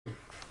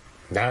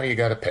Now you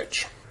got to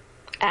pitch.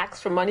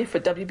 Ask for money for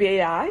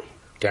WBAI?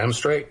 Damn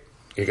straight.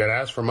 You got to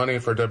ask for money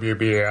for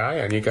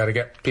WBAI, and you got to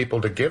get people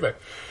to give it,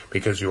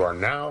 because you are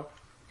now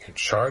in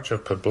charge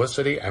of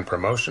publicity and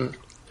promotion.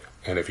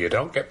 And if you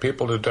don't get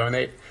people to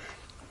donate,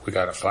 we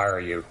got to fire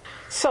you.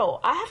 So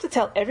I have to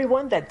tell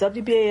everyone that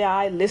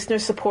WBAI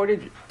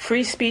listener-supported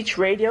free speech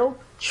radio,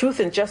 Truth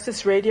and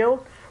Justice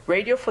Radio,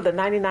 radio for the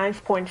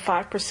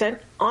 99.5%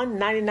 on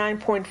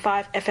 99.5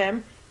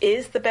 FM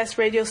is the best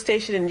radio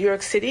station in New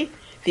York City,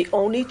 the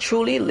only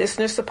truly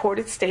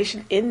listener-supported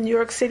station in New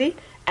York City,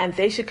 and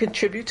they should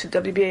contribute to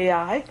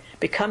WBAI,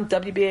 become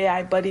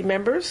WBAI Buddy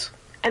members.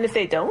 And if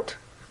they don't,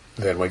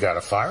 then we got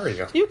to fire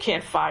you. You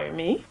can't fire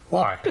me.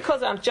 Why?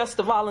 Because I'm just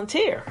a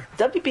volunteer.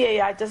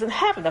 WBAI doesn't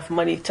have enough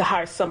money to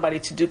hire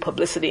somebody to do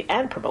publicity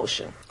and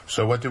promotion.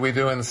 So what do we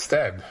do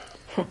instead?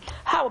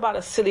 How about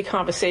a silly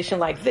conversation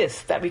like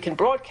this that we can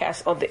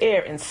broadcast on the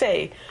air and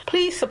say,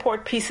 please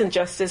support peace and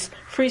justice,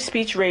 free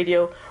speech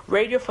radio,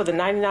 radio for the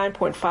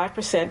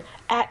 99.5%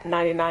 at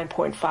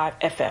 99.5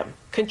 FM.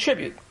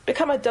 Contribute.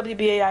 Become a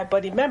WBAI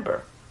Buddy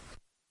member.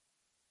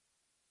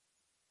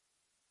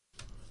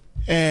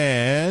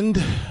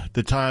 And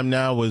the time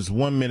now is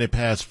 1 minute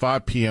past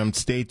 5 p.m.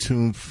 Stay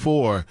tuned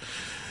for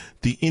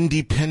the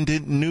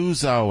Independent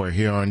News Hour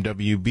here on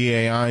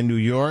WBAI New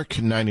York,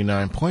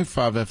 99.5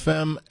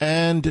 FM,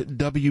 and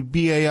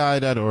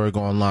WBAI.org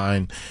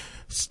online.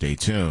 Stay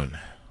tuned.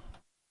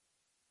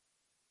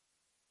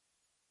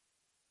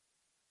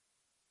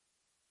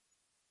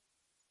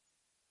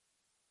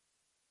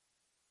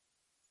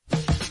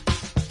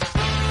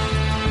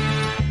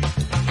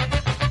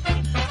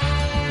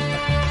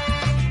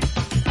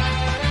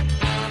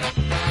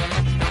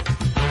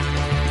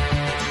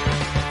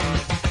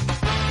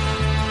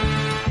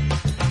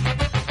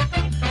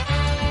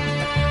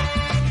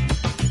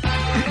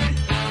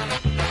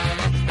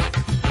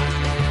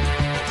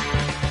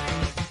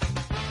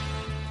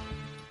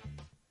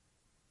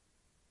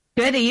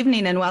 Good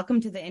evening and welcome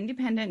to the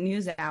Independent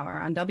News Hour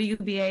on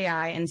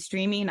WBAI and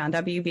streaming on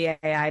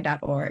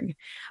WBAI.org.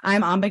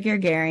 I'm Amba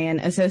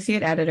Gergarian,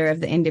 Associate Editor of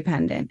The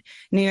Independent,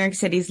 New York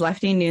City's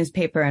lefty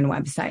newspaper and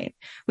website.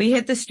 We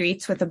hit the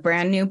streets with a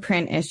brand new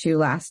print issue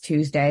last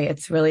Tuesday.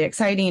 It's really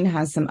exciting,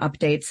 has some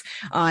updates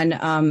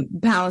on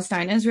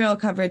Palestine-Israel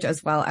coverage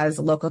as well as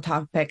local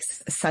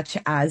topics such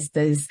as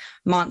these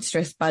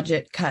monstrous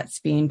budget cuts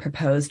being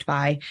proposed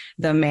by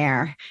the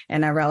mayor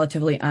in a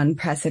relatively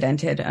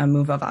unprecedented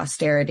move of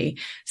austerity.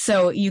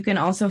 So you can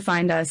also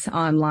find us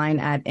online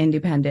at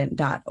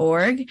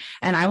independent.org.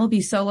 And I will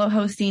be solo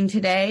hosting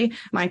today.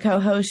 My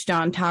co-host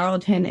John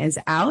Tarleton is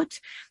out,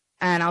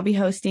 and I'll be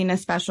hosting a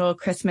special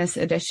Christmas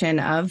edition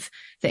of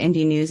the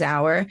Indy News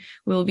Hour.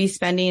 We will be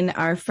spending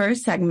our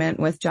first segment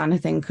with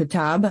Jonathan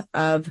Kuttab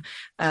of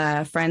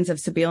Friends of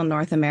Sabeel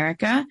North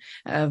America,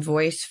 a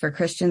voice for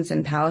Christians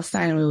in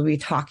Palestine. We will be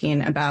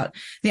talking about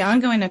the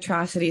ongoing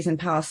atrocities in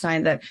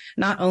Palestine that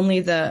not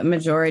only the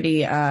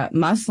majority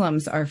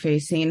Muslims are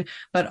facing,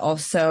 but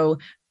also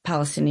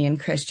Palestinian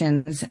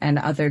Christians and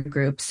other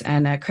groups.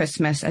 And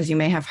Christmas, as you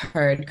may have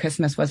heard,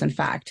 Christmas was in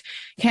fact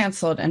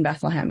canceled in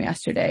Bethlehem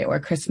yesterday, or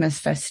Christmas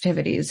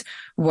festivities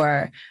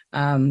were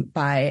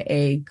by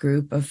a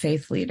group of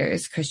faith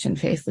leaders, Christian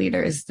faith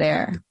leaders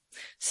there.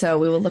 So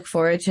we will look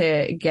forward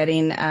to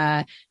getting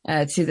to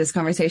this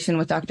conversation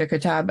with Dr.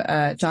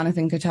 Kuttab,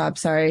 Jonathan Kuttab,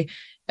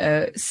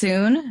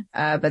 soon.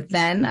 But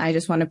then I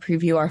just want to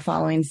preview our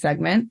following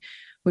segment.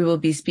 We will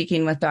be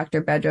speaking with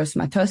Dr. Bedross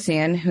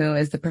Matossian, who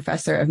is the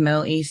professor of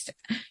Middle East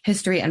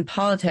history and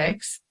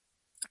politics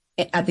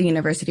at the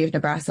University of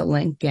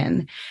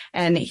Nebraska-Lincon.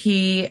 And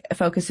he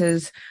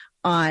focuses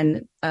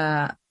on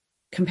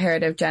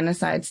comparative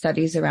genocide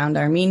studies around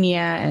Armenia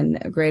and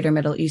greater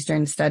Middle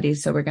Eastern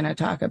studies. So we're going to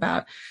talk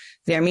about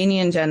the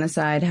Armenian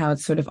genocide, how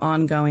it's sort of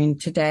ongoing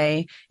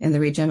today in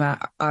the region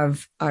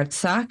of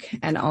Artsakh,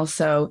 and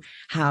also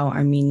how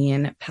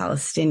Armenian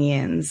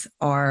Palestinians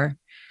are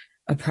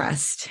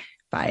oppressed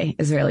by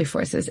Israeli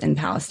forces in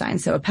Palestine.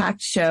 So a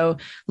packed show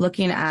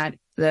looking at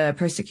the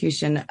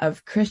persecution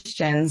of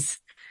Christians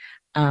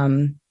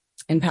in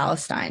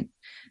Palestine.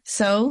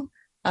 So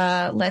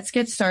let's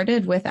get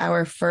started with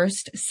our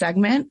first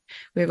segment.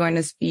 We're going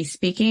to be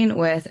speaking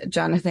with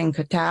Jonathan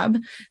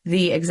Kuttab,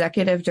 the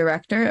executive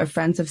director of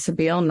Friends of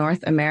Sabeel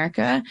North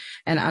America,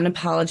 an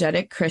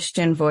unapologetic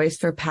Christian voice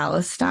for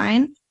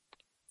Palestine.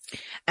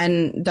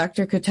 And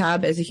Dr.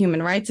 Kuttab is a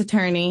human rights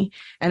attorney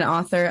and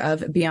author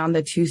of Beyond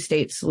the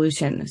Two-State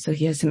Solution. So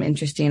he has some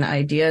interesting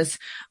ideas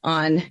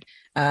on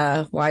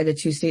why the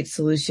two-state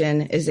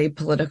solution is a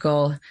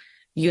political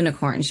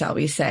unicorn, shall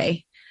we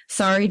say.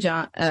 Sorry,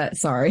 John.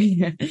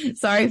 Sorry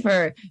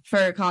for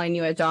calling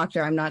you a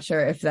doctor. I'm not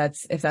sure if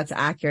that's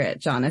accurate,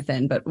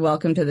 Jonathan, but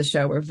welcome to the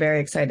show. We're very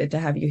excited to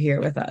have you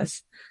here with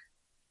us.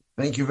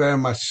 Thank you very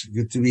much.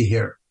 Good to be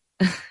here.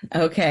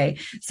 Okay.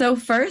 So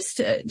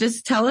first,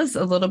 just tell us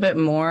a little bit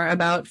more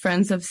about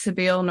Friends of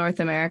Sabeel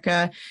North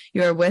America.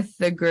 You're with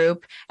the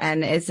group,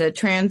 and it's a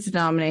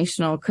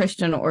trans-denominational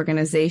Christian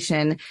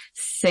organization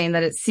saying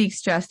that it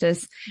seeks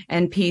justice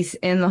and peace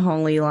in the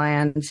Holy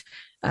Land.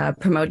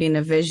 promoting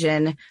a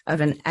vision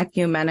of an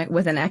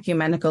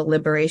ecumenical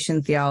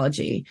liberation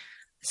theology.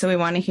 So we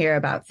want to hear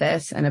about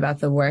this and about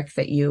the work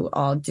that you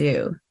all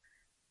do.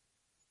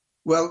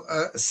 Well,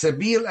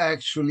 Sabeel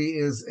actually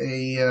is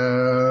a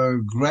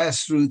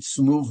grassroots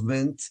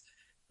movement.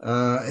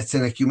 It's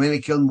an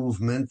ecumenical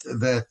movement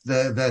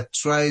that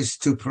tries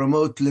to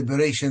promote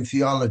liberation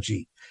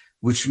theology,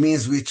 which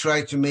means we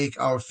try to make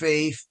our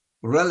faith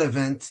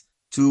relevant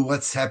to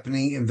what's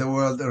happening in the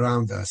world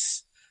around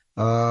us.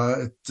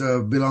 It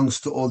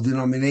belongs to all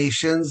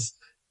denominations,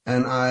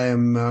 and I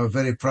am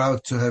very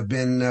proud to have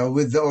been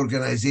with the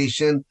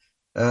organization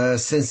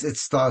since it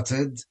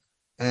started,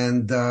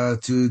 and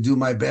to do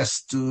my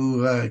best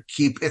to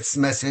keep its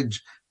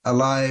message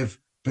alive,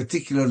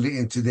 particularly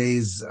in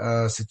today's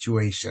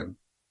situation.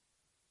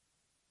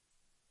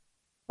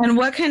 And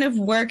what kind of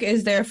work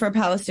is there for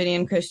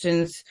Palestinian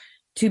Christians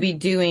to be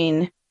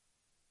doing?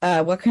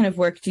 What kind of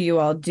work do you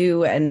all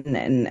do,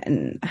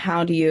 and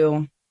how do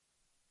you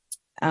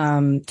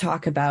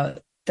talk about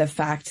the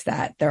fact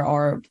that there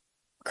are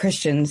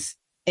Christians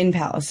in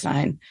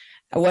Palestine?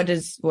 What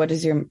is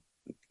your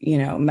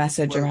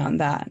message around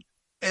that?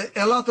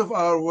 A lot of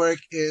our work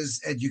is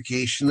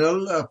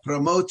educational,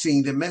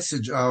 promoting the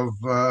message of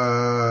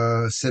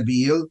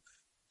Sabeel,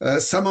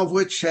 some of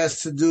which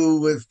has to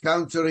do with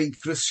countering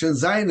Christian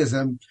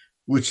Zionism,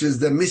 which is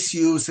the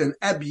misuse and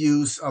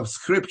abuse of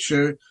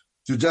scripture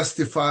to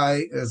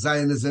justify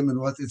Zionism and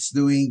what it's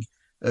doing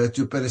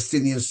to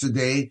Palestinians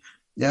today.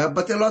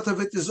 But a lot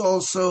of it is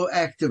also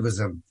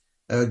activism,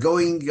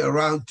 going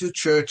around to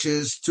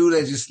churches, to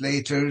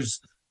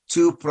legislators,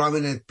 to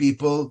prominent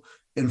people,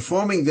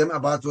 informing them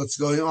about what's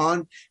going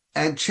on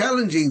and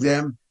challenging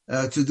them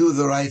to do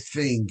the right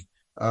thing.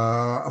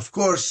 Of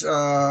course,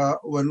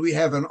 when we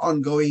have an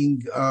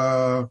ongoing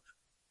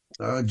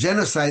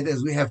genocide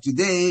as we have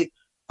today,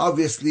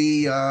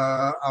 obviously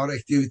our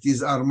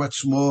activities are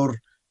much more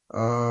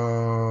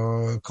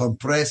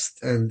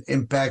compressed and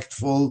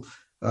impactful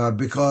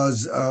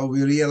because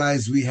we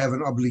realize we have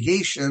an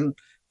obligation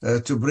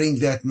to bring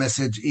that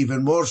message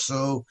even more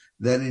so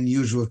than in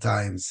usual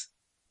times.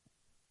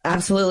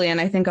 Absolutely.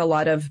 And I think a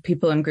lot of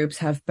people and groups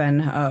have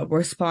been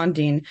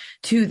responding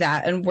to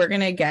that. And we're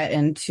going to get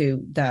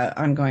into the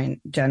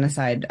ongoing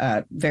genocide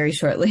very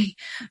shortly.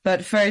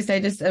 But first, I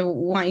just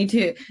want you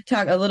to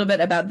talk a little bit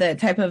about the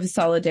type of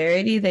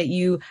solidarity that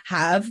you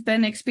have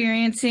been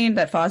experiencing,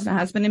 that FOSNA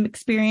has been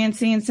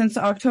experiencing since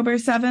October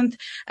 7th,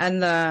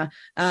 and the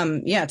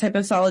type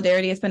of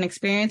solidarity it's been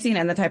experiencing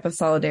and the type of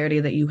solidarity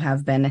that you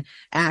have been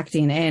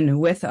acting in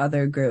with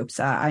other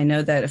groups. I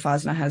know that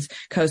FOSNA has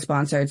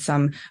co-sponsored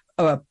some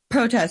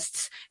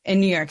protests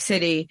in New York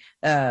City,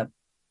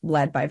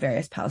 led by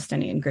various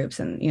Palestinian groups.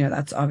 And,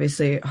 that's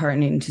obviously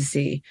heartening to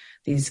see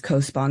these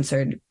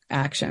co-sponsored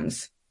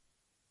actions.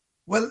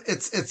 Well,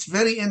 it's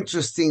very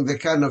interesting, the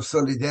kind of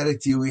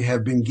solidarity we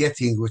have been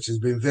getting, which has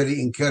been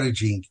very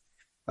encouraging.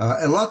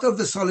 A lot of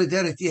the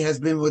solidarity has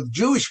been with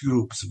Jewish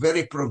groups,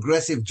 very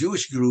progressive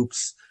Jewish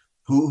groups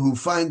who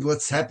find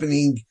what's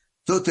happening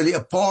totally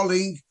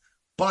appalling,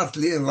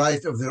 partly in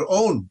light of their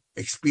own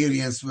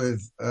experience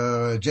with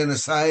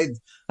genocide,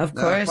 of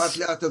course,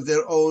 partly out of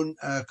their own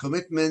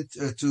commitment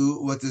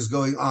to what is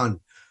going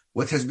on.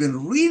 What has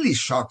been really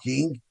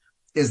shocking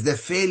is the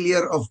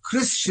failure of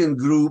Christian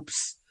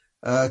groups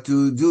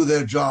to do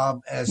their job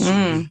as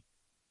should be.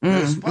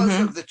 The response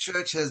of the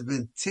church has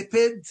been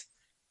tepid,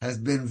 has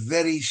been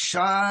very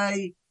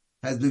shy,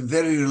 has been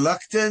very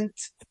reluctant,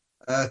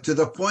 to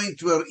the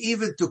point where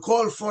even to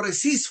call for a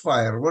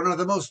ceasefire, one of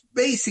the most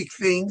basic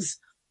things,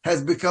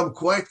 has become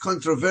quite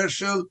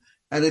controversial,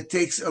 and it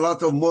takes a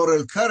lot of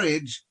moral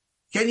courage.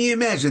 Can you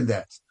imagine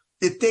that?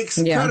 It takes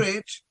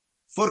courage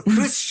for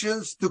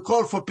Christians to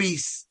call for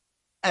peace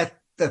at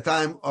the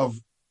time of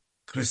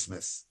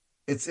Christmas.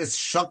 It's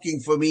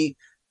shocking for me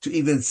to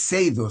even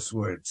say those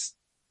words.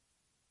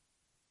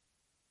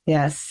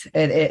 Yes,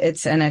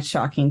 it's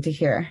shocking to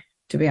hear,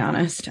 to be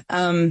honest.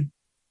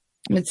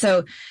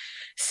 So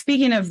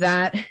speaking of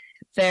that,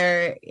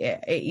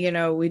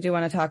 we do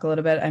want to talk a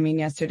little bit. I mean,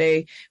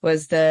 yesterday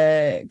was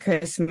the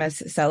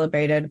Christmas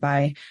celebrated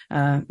by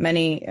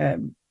many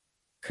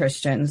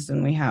Christians,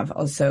 and we have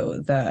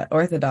also the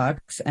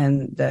Orthodox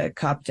and the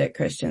Coptic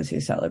Christians who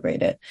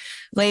celebrate it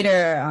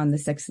later on the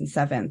 6th and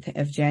 7th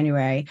of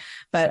January.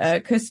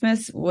 But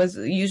Christmas was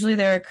usually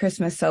there are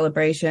Christmas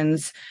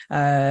celebrations,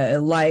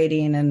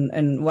 lighting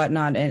and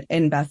whatnot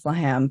in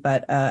Bethlehem.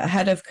 But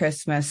ahead of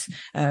Christmas,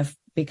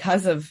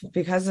 because of the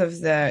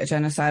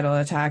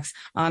genocidal attacks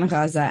on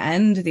Gaza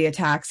and the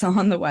attacks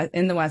on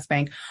in the West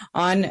Bank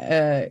on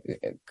and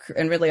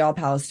really all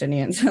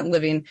Palestinians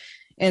living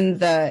in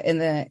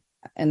the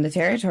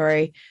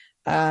territory,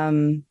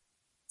 it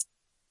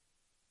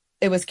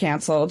was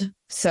canceled.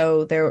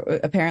 So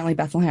apparently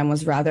Bethlehem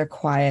was rather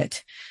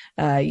quiet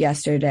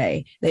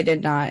yesterday. They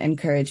did not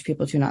encourage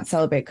people to not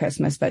celebrate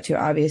Christmas, but to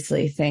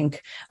obviously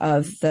think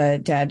of the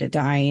dead,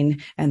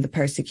 dying, and the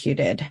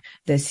persecuted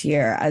this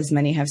year. As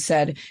many have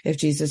said, if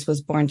Jesus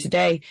was born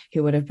today, he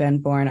would have been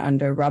born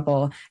under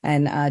rubble.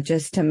 And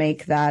just to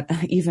make that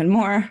even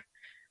more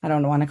I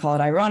don't want to call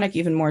it ironic,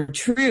 even more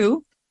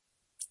true,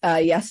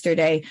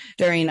 yesterday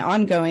during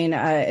ongoing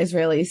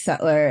Israeli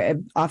settler,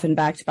 often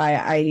backed by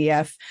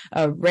IDF,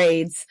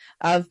 raids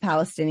of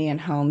Palestinian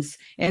homes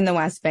in the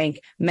West Bank.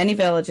 Many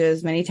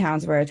villages, many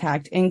towns were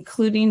attacked,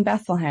 including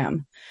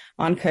Bethlehem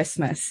on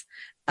Christmas.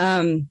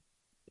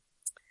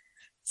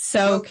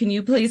 So can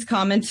you please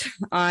comment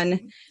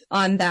on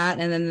that?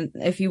 And then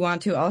if you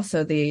want to,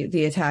 also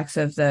the attacks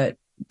of the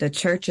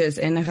churches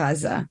in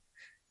Gaza.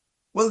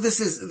 Well, this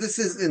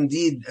is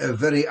indeed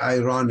very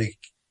ironic.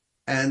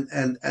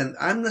 And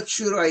I'm not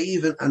sure I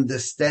even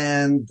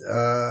understand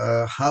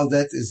how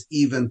that is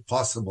even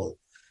possible,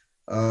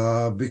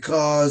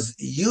 because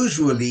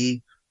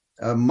usually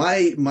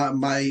my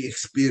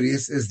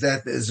experience is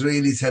that the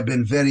Israelis have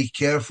been very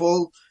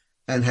careful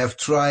and have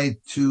tried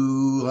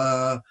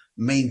to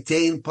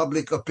maintain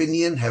public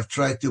opinion, have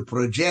tried to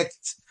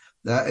project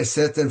a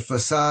certain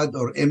facade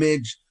or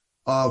image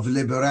of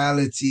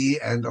liberality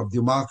and of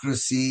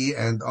democracy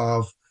and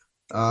of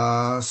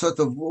sort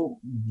of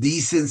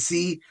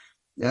decency.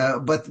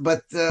 But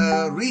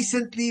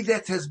recently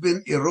that has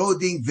been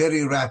eroding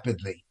very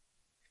rapidly,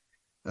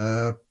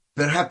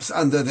 perhaps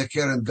under the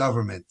current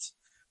government.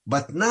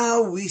 But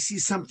now we see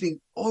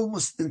something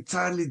almost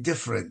entirely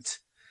different.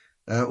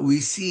 We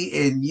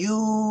see a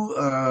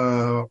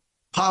new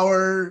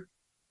power,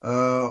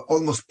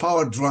 almost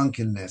power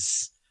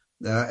drunkenness,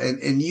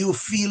 a new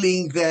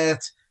feeling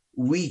that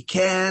we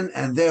can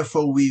and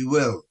therefore we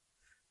will.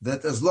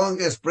 That as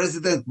long as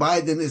President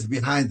Biden is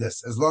behind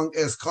us, as long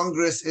as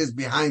Congress is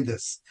behind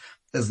us,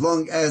 as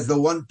long as the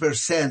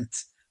 1%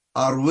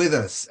 are with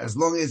us, as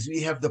long as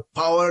we have the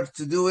power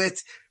to do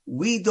it,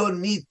 we don't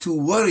need to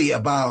worry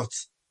about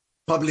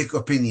public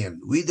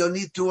opinion. We don't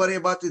need to worry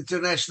about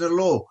international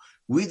law.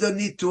 We don't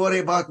need to worry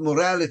about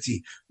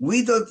morality.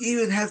 We don't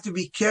even have to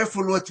be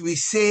careful what we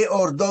say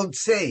or don't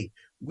say.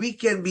 We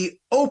can be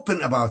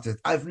open about it.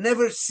 I've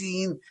never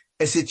seen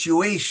a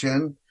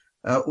situation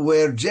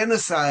where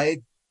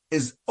genocide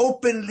is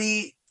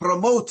openly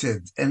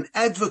promoted and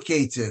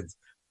advocated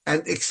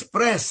and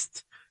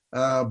expressed,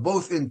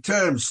 both in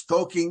terms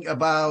talking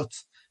about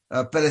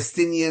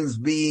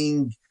Palestinians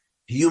being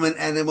human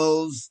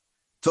animals,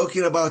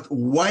 talking about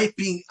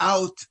wiping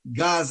out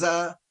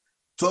Gaza,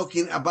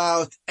 talking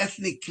about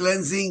ethnic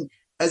cleansing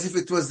as if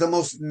it was the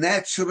most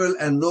natural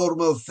and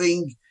normal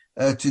thing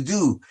to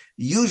do.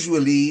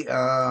 Usually,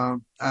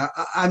 I'm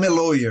a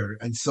lawyer,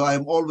 and so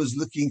I'm always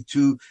looking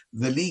to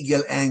the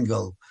legal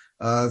angle.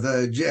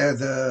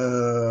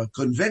 The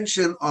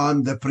Convention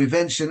on the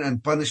Prevention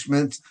and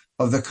Punishment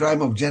of the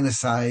Crime of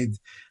Genocide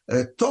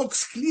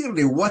talks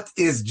clearly what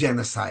is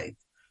genocide.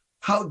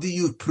 How do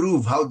you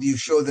prove, how do you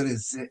show that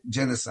it's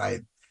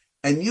genocide?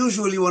 And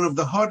usually one of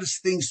the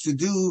hardest things to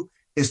do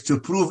is to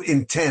prove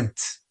intent.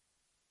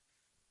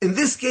 In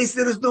this case,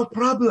 there is no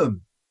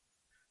problem.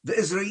 The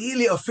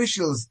Israeli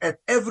officials at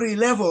every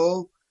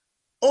level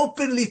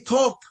openly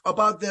talk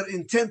about their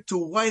intent to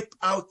wipe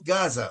out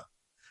Gaza,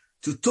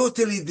 to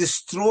totally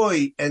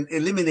destroy and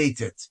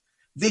eliminate it.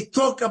 They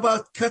talk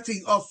about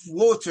cutting off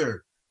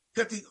water,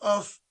 cutting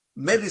off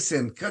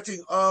medicine,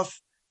 cutting off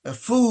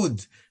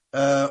food,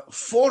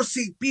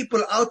 forcing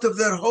people out of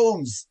their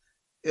homes.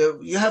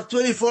 You have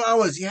 24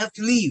 hours, you have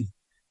to leave.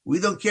 We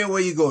don't care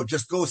where you go,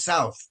 just go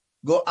south,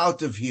 go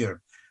out of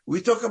here.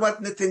 We talk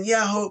about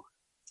Netanyahu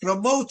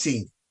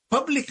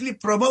publicly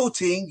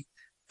promoting,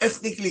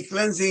 ethnically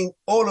cleansing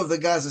all of the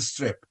Gaza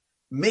Strip,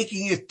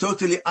 making it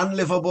totally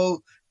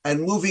unlivable,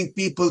 and moving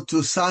people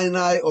to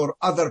Sinai or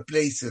other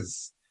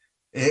places,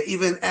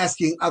 even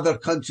asking other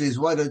countries,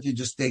 why don't you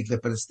just take the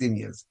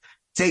Palestinians?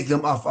 Take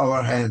them off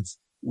our hands.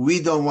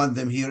 We don't want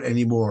them here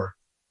anymore.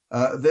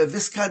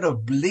 This kind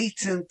of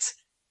blatant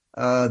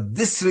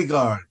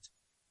disregard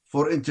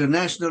for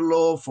international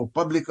law, for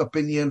public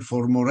opinion,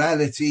 for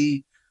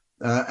morality,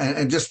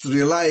 and just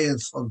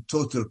reliance on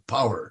total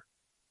power,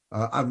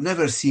 I've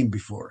never seen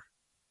before.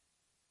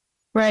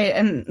 Right.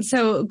 And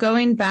so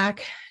going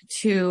back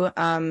to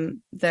the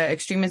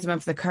extremism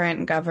of the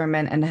current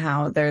government and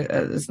how there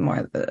is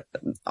more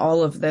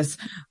all of this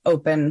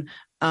open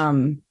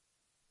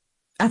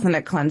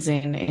ethnic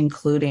cleansing,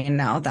 including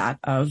now that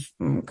of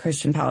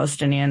Christian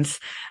Palestinians.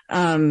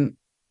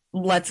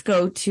 Let's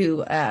go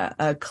to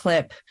a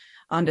clip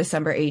on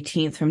December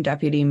 18th from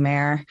Deputy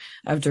Mayor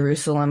of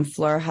Jerusalem,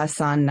 Fleur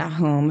Hassan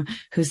Nahum,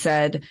 who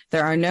said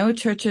there are no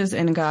churches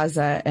in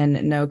Gaza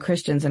and no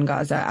Christians in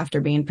Gaza, after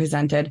being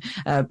presented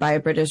by a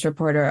British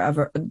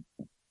reporter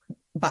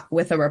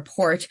with a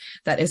report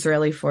that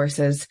Israeli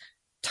forces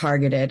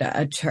targeted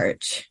a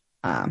church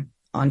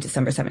on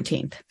December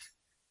 17th.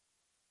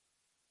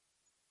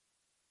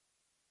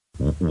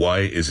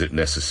 Why is it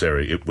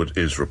necessary, it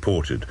is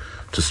reported,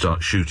 to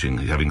start shooting,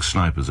 having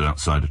snipers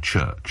outside a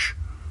church?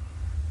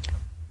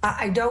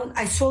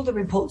 I saw the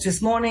reports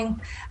this morning.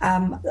 There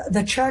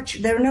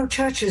are no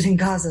churches in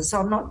Gaza, so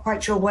I'm not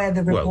quite sure where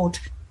the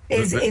report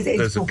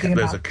is talking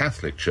about. There's a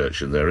Catholic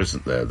church in there,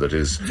 isn't there? That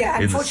is. Yeah,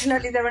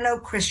 unfortunately, there are no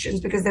Christians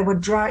because they were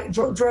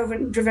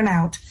driven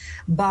out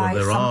by.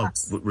 Well,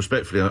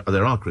 respectfully,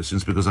 there are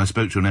Christians because I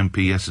spoke to an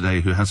MP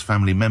yesterday who has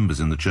family members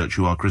in the church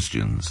who are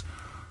Christians.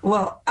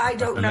 Well, I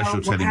don't know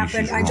what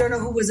happened. I don't know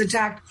who was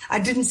attacked. I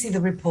didn't see the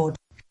report.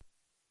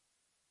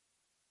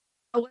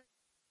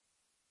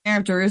 Mayor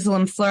of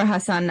Jerusalem, Fleur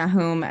Hassan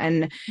Nahum,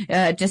 and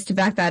just to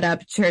back that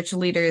up, church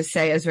leaders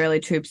say Israeli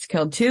troops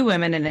killed 2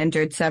 women and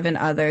injured 7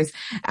 others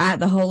at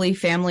the Holy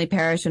Family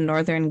Parish in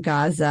northern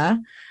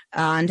Gaza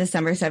on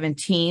December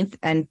 17th,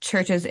 and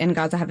churches in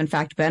Gaza have in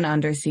fact been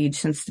under siege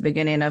since the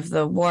beginning of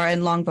the war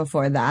and long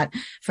before that.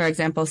 For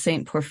example,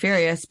 St.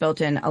 Porphyrius,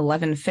 built in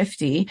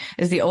 1150,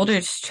 is the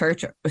oldest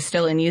church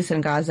still in use in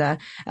Gaza,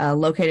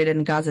 located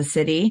in Gaza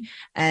City,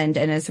 and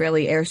an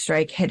Israeli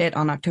airstrike hit it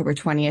on October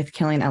 20th,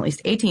 killing at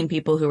least 18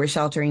 people who were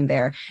sheltering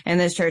there. And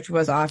this church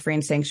was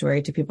offering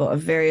sanctuary to people of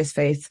various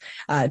faiths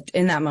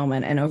in that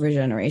moment and over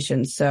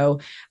generations. So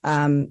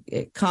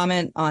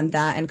comment on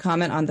that, and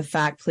comment on the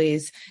fact,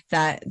 please,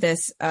 that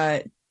this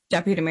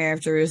deputy mayor of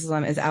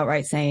Jerusalem is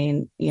outright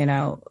saying,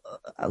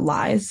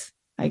 lies.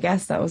 I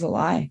guess that was a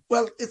lie.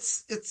 Well,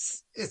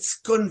 it's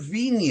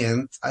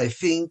convenient, I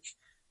think,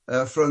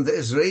 from the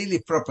Israeli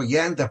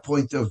propaganda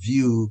point of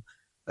view,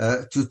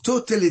 to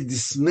totally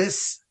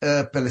dismiss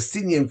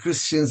Palestinian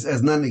Christians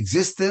as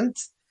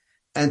non-existent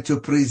and to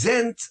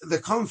present the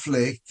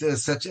conflict,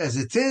 such as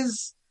it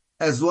is,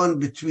 as one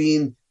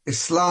between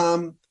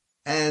Islam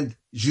and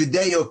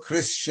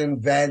Judeo-Christian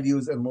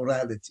values and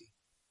morality,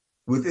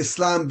 with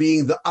Islam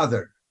being the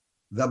other,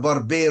 the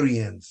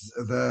barbarians,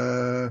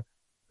 the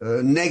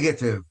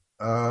negative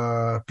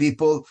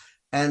people.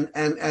 And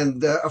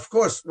of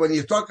course, when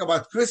you talk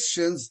about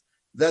Christians,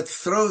 that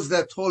throws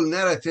that whole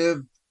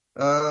narrative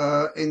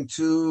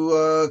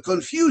into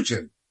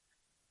confusion.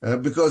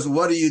 Because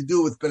what do you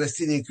do with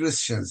Palestinian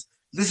Christians?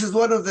 This is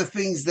one of the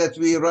things that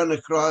we run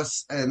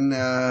across in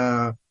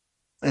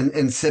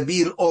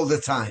Sabeel all the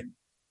time.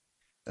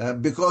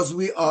 Because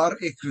we are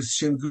a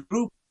Christian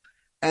group.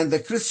 And the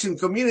Christian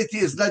community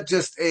is not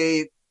just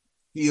a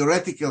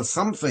theoretical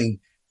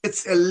something.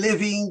 It's a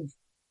living,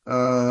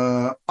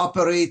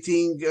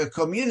 operating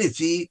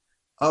community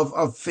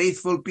of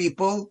faithful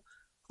people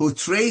who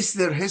trace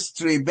their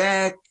history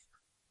back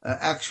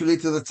actually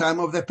to the time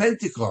of the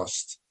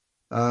Pentecost,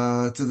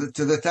 to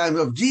the time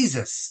of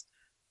Jesus.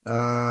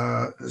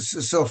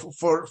 So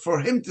for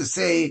him to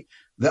say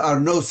there are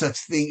no such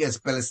thing as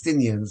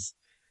Palestinians,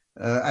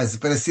 as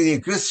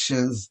Palestinian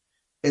Christians,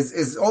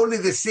 is only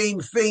the same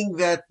thing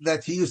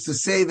that he used to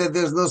say that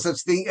there's no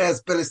such thing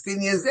as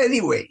Palestinians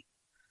anyway,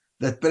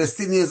 that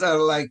Palestinians are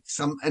like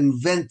some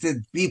invented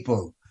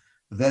people,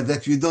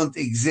 that we don't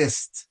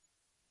exist.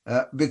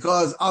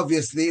 Because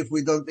obviously if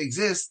we don't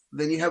exist,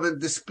 then you haven't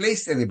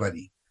displaced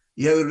anybody.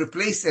 You haven't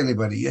replaced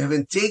anybody. You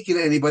haven't taken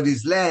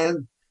anybody's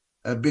land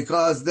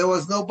because there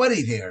was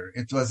nobody there.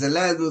 It was a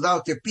land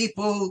without a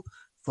people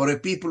for a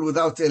people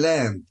without a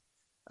land.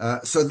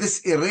 So this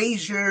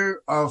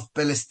erasure of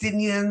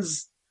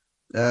Palestinians,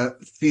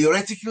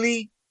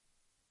 theoretically,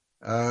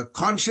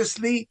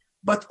 consciously,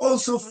 but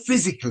also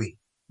physically,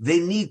 they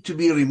need to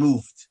be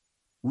removed.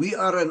 We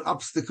are an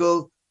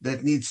obstacle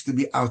that needs to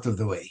be out of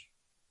the way.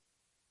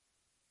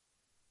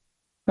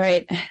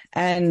 Right.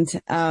 And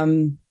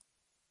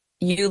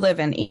you live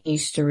in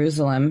East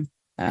Jerusalem,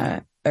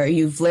 or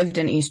you've lived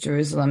in East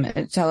Jerusalem.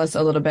 Tell us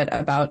a little bit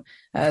about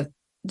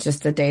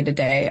just the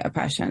day-to-day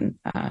oppression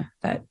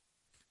that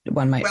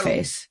one might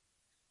face.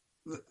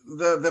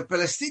 The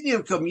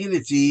Palestinian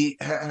community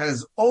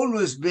has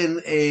always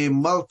been a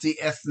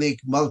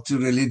multi-ethnic,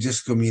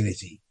 multi-religious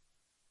community.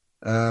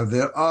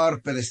 There are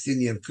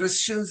Palestinian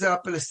Christians, there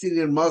are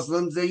Palestinian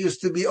Muslims, there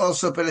used to be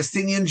also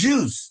Palestinian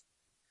Jews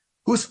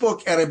who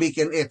spoke Arabic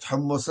and ate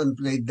hummus and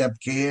played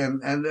dabke,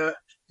 and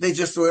they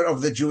just were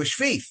of the Jewish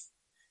faith.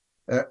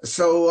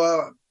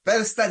 So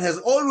Palestine has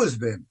always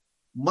been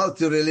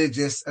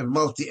multi-religious and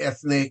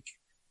multi-ethnic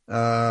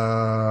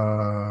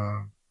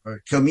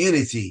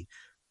community.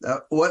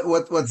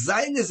 What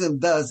Zionism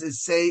does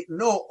is say,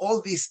 no,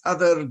 all these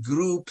other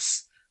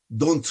groups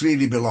don't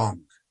really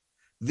belong.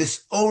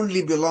 This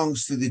only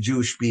belongs to the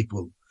Jewish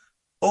people.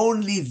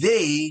 Only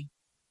they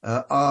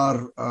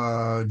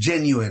are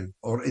genuine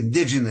or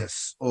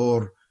indigenous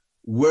or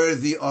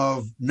worthy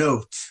of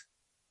note.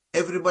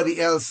 Everybody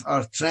else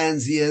are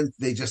transient.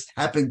 They just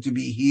happen to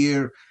be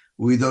here.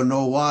 We don't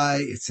know why.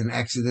 It's an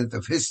accident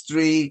of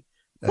history.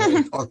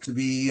 It ought to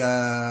be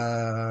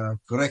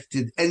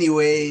corrected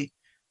anyway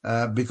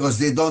because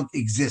they don't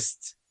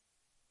exist.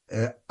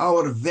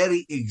 Our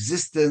very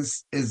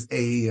existence is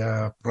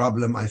a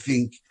problem, I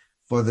think,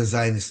 for the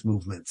Zionist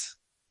movement.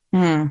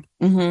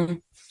 Mm-hmm.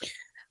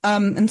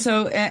 And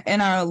so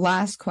in our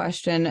last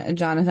question,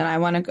 Jonathan, I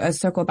want to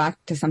circle back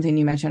to something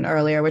you mentioned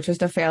earlier, which was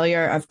the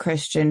failure of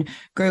Christian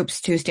groups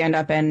to stand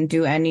up and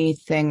do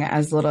anything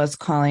as little as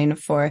calling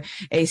for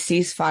a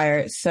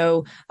ceasefire.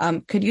 So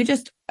could you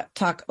just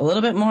talk a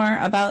little bit more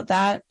about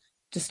that,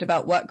 just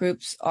about what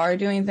groups are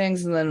doing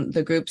things and then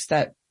the groups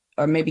that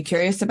or maybe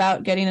curious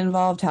about getting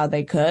involved, how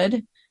they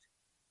could?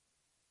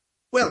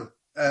 Well,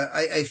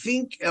 I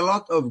think a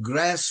lot of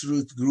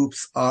grassroots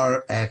groups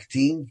are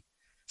acting.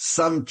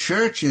 Some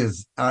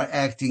churches are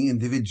acting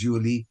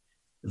individually.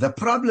 The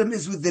problem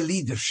is with the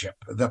leadership.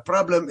 The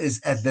problem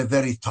is at the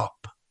very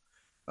top.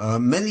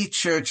 Many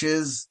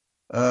churches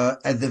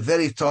at the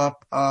very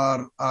top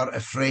are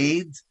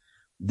afraid.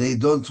 They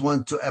don't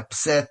want to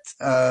upset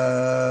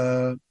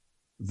their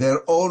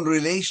own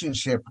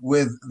relationship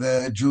with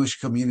the Jewish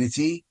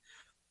community,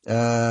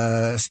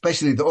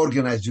 especially the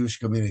organized Jewish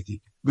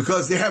community,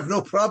 because they have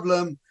no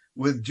problem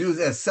with Jews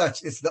as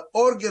such. It's the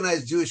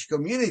organized Jewish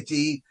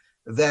community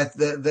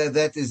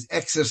that is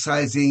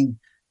exercising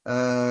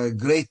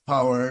great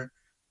power.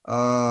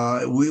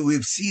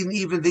 We've seen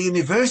even the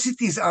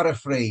universities are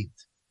afraid.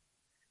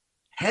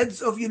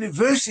 Heads of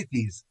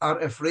universities are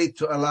afraid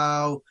to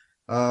allow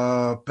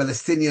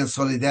Palestinian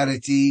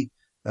solidarity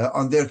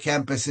on their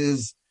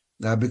campuses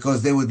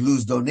because they would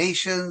lose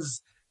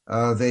donations.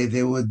 They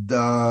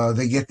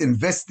get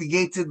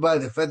investigated by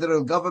the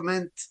federal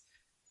government.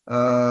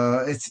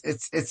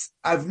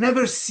 I've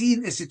never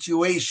seen a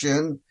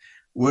situation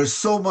where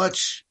so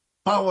much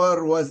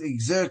power was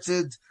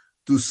exerted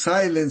to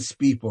silence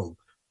people.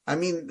 I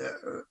mean,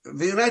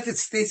 the United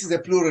States is a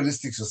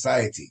pluralistic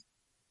society.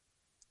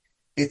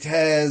 It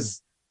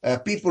has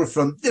people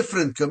from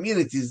different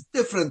communities,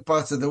 different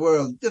parts of the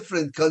world,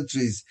 different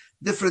countries,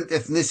 different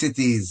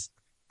ethnicities.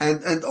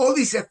 And all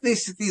these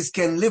ethnicities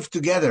can live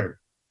together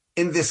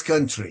in this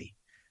country.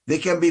 They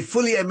can be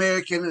fully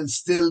American and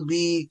still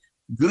be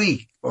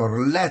Greek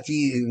or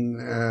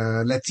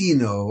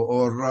Latino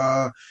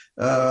or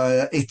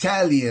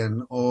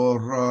Italian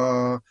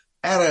or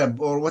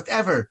Arab or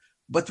whatever.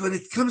 But when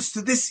it comes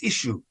to this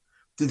issue,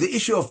 to the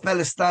issue of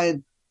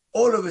Palestine,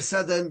 all of a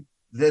sudden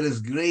there is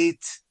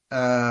great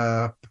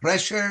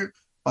pressure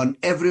on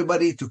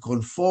everybody to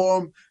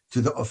conform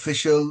to the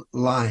official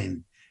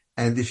line.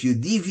 And if you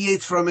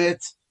deviate from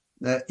it,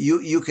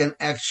 you can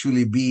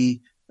actually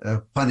be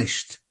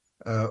punished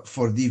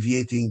for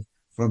deviating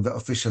from the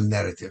official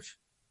narrative.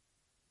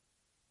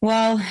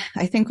 Well,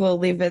 I think we'll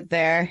leave it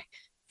there.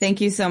 Thank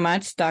you so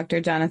much,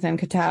 Dr. Jonathan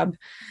Kuttab,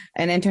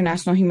 an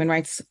international human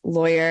rights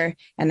lawyer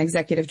and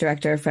executive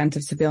director of Friends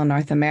of Sabeel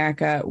North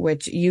America,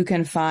 which you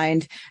can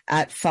find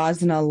at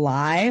Fosna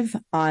Live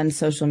on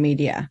social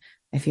media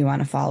if you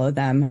want to follow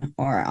them,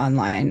 or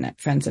online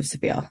at Friends of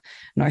Sabeel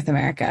North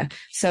America.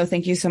 So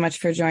thank you so much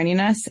for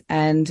joining us,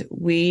 and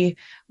we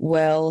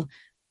will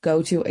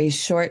go to a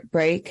short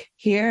break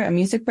here, a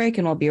music break,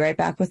 and we'll be right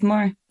back with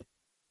more.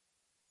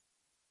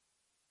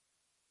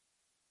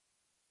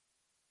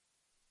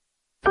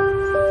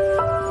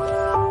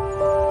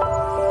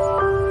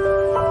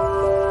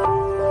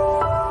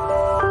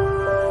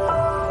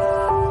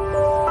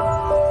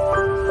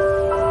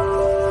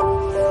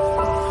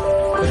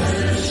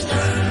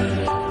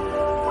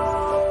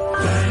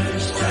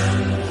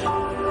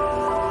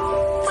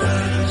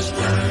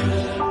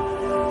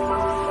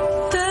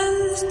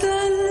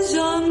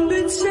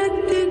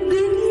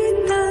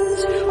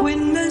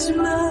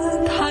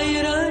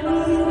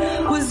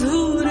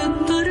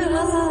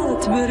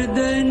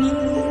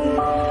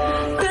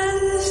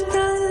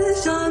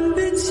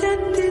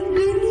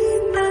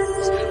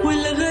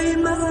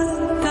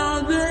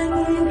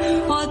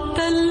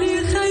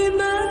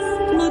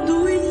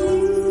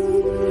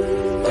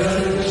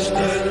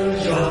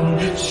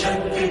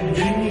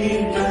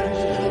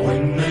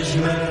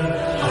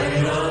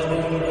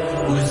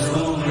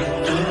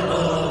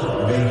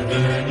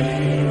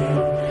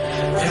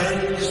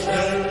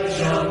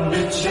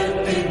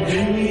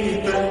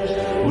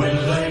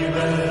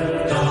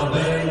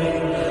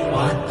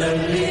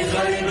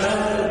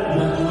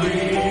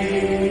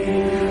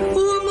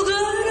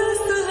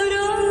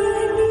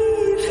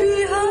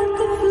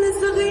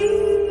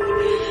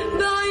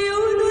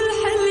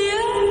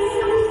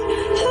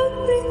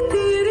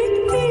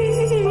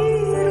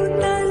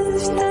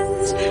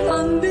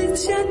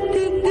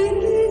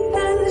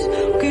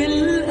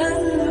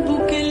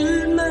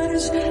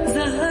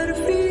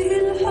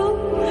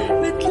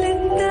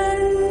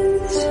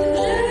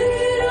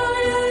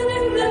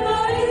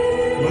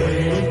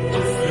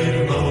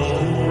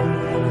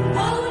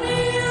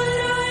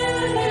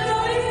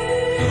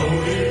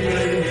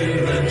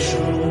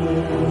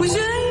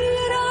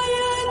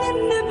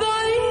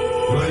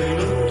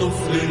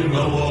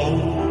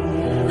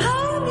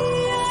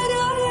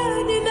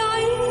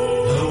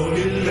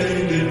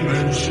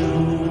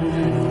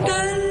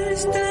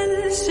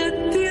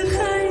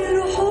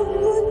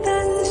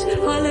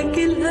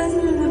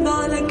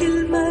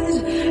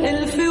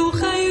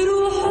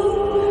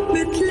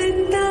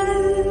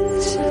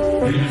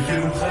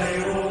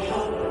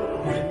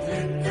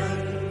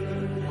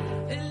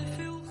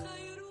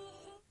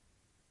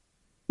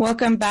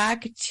 Welcome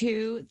back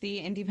to the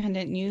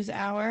Independent News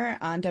Hour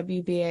on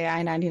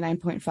WBAI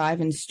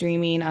 99.5 and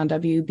streaming on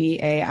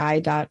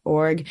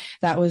WBAI.org.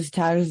 That was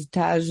Taj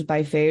Taj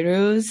by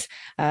Feiruz,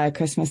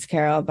 Christmas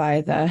Carol by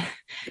the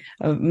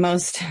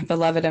most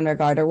beloved and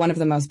regarded, one of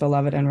the most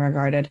beloved and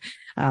regarded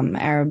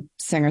Arab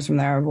singers from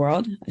the Arab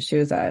world. She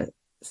was a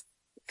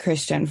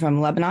Christian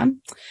from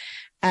Lebanon.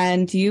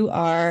 And you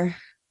are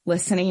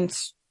listening,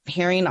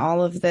 hearing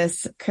all of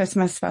this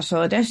Christmas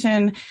special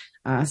edition,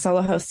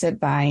 solo hosted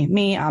by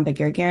me, Amba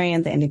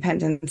Gergarian, the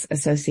Independent's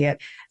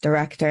associate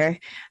director.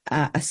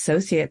 I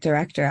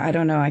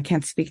don't know. I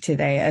can't speak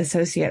today.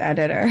 Associate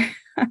editor.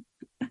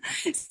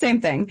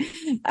 Same thing.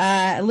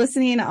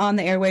 Listening on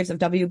the airwaves of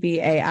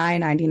WBAI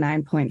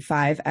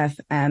 99.5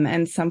 FM.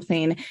 And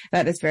something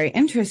that is very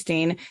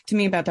interesting to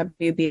me about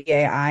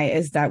WBAI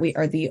is that we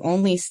are the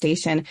only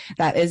station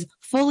that is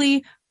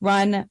fully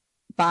run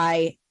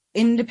by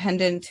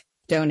independent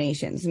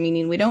donations,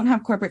 meaning we don't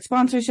have corporate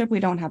sponsorship, we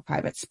don't have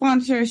private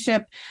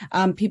sponsorship,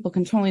 people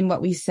controlling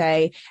what we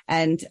say,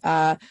 and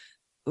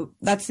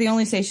that's the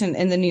only station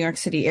in the New York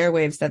City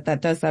airwaves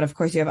that does that. Of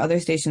course, you have other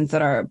stations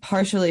that are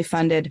partially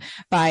funded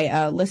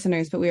by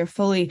listeners, but we are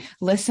fully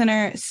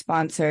listener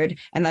sponsored,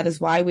 and that is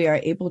why we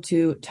are able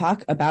to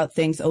talk about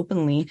things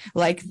openly,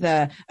 like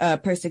the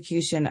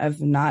persecution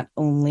of not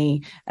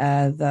only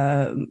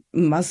the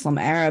Muslim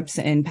Arabs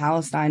in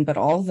Palestine, but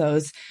all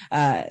those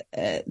that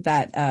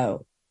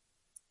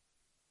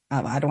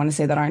I don't want to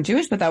say that aren't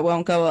Jewish, but that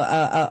won't go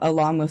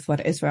along with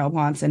what Israel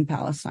wants in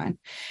Palestine.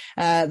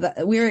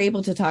 We're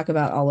able to talk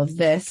about all of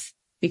this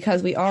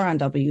because we are on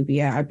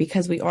WBAI,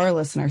 because we are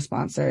listener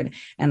sponsored.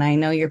 And I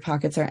know your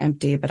pockets are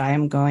empty, but I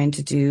am going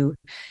to do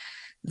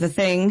the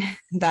thing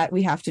that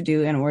we have to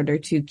do in order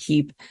to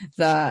keep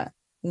the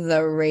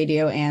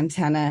radio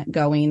antenna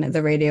going,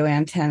 the radio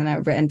antenna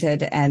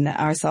rented, and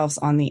ourselves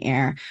on the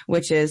air,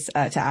 which is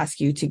to ask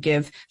you to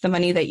give the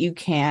money that you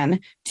can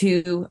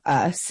to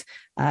us.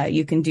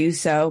 You can do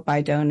so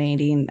by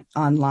donating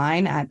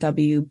online at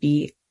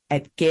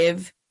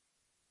give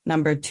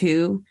number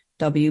 2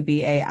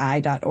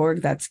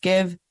 WBAI.org. That's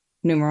give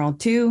numeral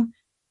 2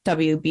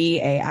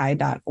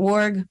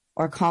 WBAI.org,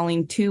 or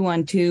calling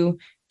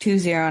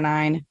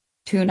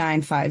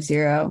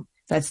 212-209-2950.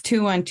 That's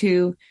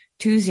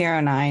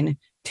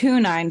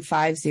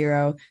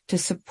 212-209-2950 to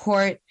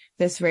support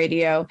this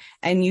radio.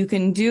 And you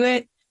can do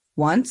it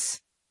once.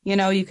 You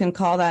know, you can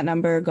call that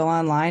number, go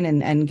online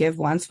and give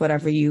once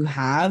whatever you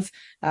have.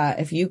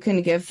 If you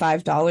can give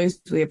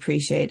 $5, we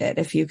appreciate it.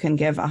 If you can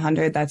give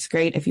 $100, that's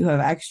great. If you have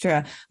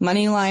extra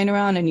money lying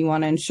around and you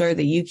want to ensure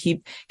that you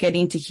keep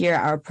getting to hear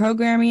our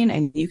programming,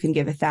 and you can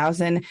give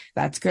 $1,000,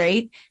 that's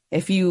great.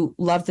 If you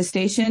love the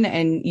station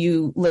and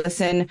you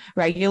listen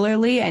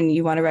regularly and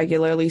you want to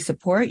regularly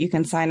support, you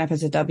can sign up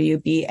as a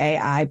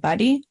WBAI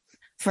buddy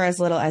for as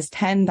little as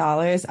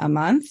 $10 a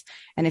month.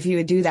 And if you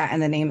would do that in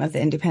the name of the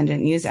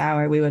Independent News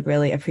Hour, we would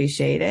really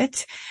appreciate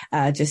it,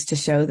 just to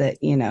show that,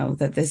 you know,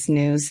 that this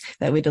news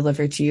that we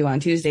deliver to you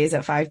on Tuesdays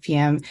at 5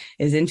 p.m.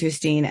 is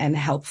interesting and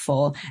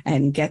helpful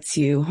and gets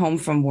you home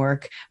from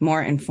work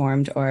more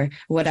informed, or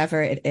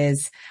whatever it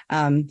is.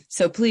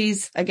 So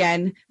please,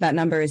 again, that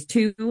number is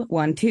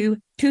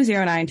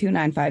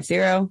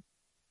 212-209-2950,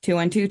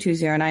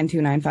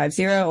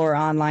 212-209-2950, or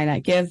online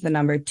at give the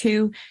number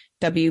 2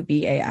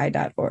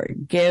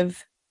 WBAI.org.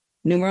 Give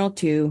numeral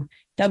 2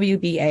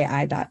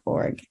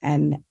 WBAI.org.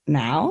 And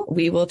now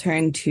we will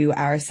turn to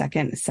our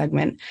second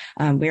segment.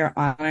 We are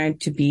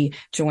honored to be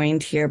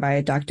joined here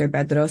by Dr.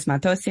 Bedross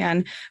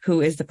Matossian,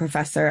 who is the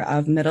professor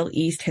of Middle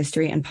East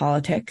history and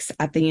politics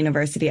at the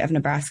University of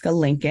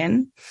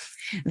Nebraska-Lincon.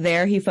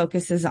 There, he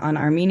focuses on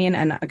Armenian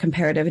and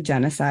comparative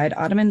genocide,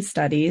 Ottoman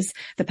studies,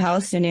 the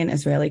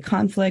Palestinian-Israeli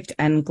conflict,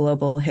 and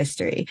global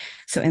history.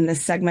 So in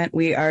this segment,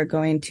 we are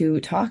going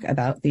to talk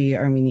about the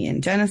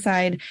Armenian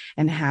genocide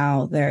and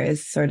how there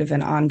is sort of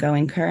an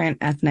ongoing current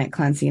ethnic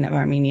cleansing of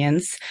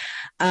Armenians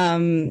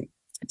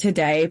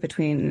today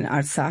between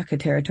Artsakh, a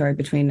territory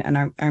between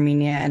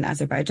Armenia and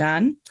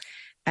Azerbaijan.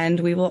 And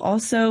we will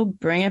also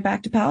bring it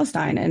back to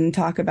Palestine and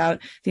talk about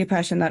the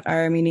oppression that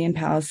Armenian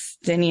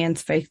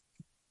Palestinians face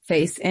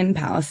in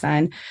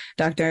Palestine.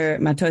 Dr.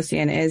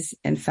 Matossian is,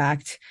 in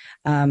fact,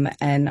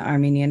 an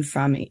Armenian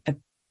from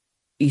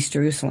East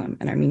Jerusalem,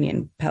 an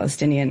Armenian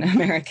Palestinian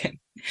American.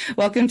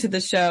 Welcome to the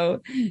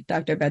show,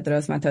 Dr.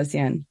 Bedross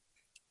Matossian.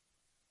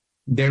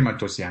 Der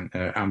Matossian,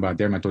 Amba,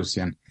 Der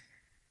Matossian.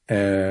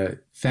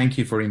 Thank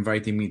you for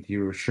inviting me to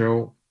your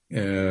show.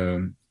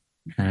 And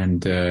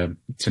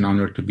it's an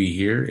honor to be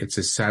here. It's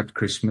a sad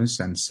Christmas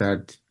and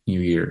sad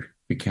New Year.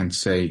 We can't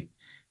say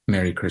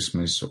Merry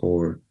Christmas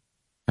or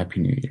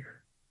Happy New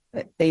Year.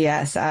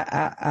 Yes,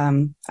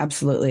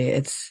 absolutely.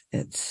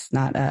 It's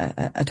not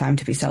a time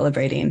to be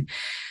celebrating.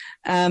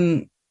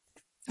 And,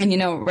 you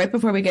know, right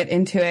before we get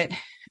into it,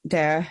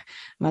 Der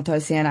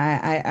Matossian,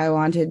 I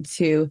wanted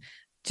to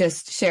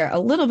just share a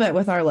little bit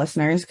with our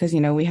listeners, because,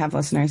 you know, we have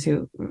listeners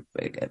who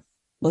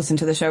listen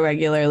to the show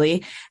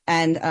regularly.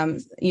 And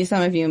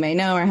some of you may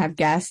know or have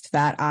guessed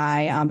that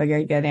I, Amba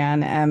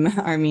Gergerian, am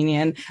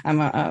Armenian. I'm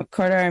a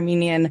quarter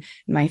Armenian.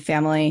 My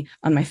family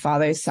on my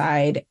father's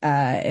side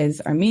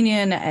is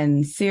Armenian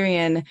and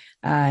Syrian,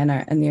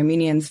 and the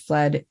Armenians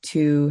fled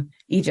to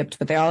Egypt,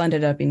 but they all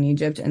ended up in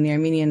Egypt. And the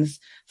Armenians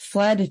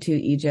fled to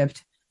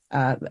Egypt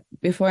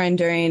before and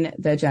during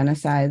the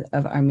genocide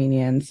of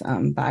Armenians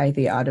by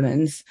the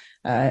Ottomans,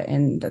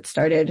 and that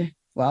started,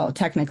 well,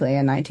 technically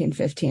in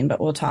 1915, but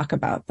we'll talk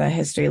about the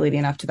history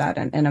leading up to that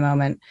in a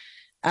moment.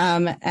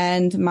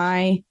 And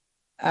my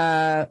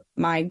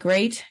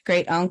great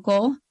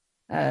uncle,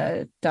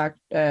 Dr.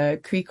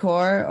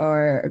 Krikor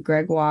or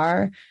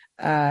Gregoire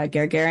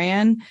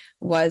Gergerian,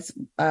 was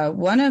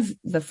one of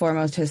the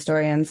foremost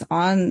historians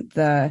on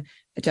the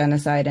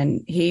genocide,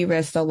 and he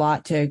risked a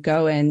lot to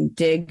go and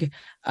dig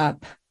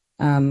up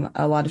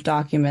a lot of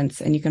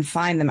documents, and you can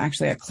find them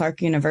actually at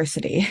Clark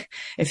University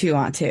if you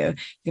want to. You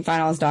can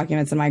find all his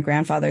documents in my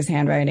grandfather's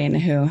handwriting,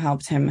 who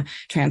helped him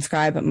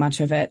transcribe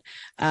much of it.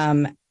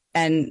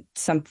 And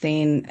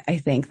something I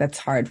think that's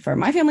hard for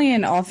my family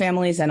and all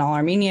families and all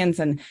Armenians,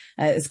 and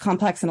is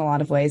complex in a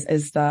lot of ways,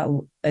 is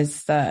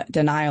the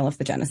denial of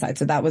the genocide.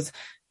 So that was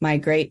my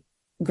great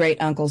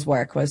uncle's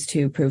work, was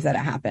to prove that it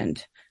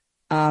happened.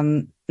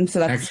 And so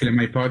that's actually,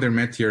 my father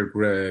met your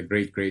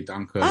great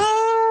uncle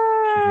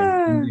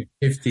in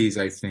the 50s,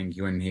 I think,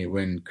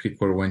 when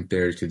Krikor went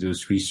there to do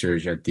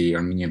research at the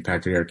Armenian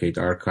Patriarchate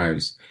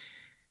archives.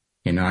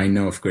 I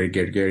know of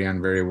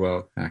Gergerian very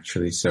well,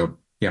 actually. So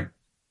yeah.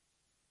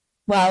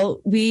 Well,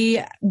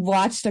 we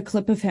watched a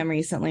clip of him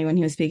recently when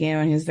he was speaking,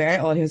 when he was very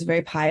old. He was a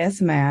very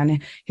pious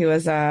man. He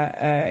was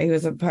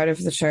a part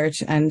of the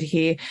church, and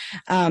he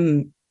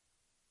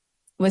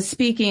was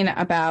speaking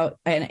about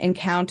an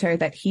encounter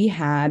that he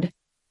had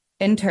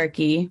in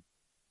Turkey,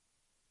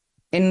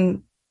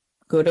 in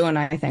Gurun,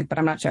 I think, but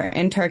I'm not sure,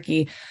 in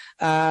Turkey,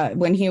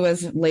 when he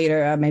was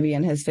later, maybe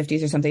in his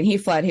 50s or something. He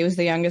fled. He was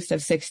the youngest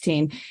of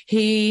 16.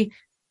 He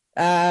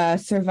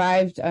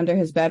survived under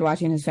his bed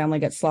watching his family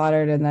get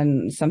slaughtered, and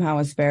then somehow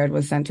was spared,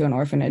 was sent to an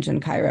orphanage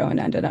in Cairo, and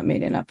ended up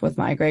meeting up with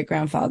my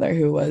great-grandfather,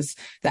 who was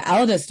the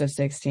eldest of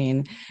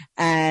 16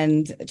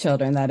 and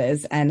children, that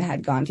is, and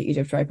had gone to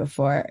Egypt right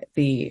before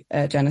the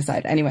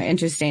genocide. Anyway,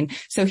 interesting.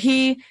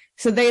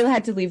 So they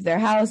had to leave their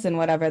house and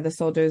whatever. The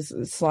soldiers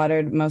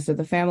slaughtered most of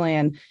the family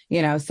and,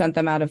 sent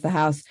them out of the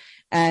house,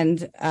 and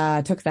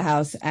took the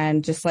house.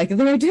 And just like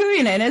they're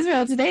doing in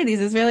Israel today,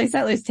 these Israeli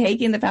settlers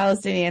taking the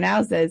Palestinian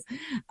houses.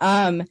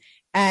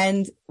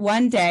 And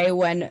one day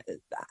when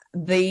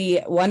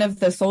one of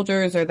the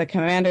soldiers or the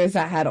commanders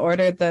that had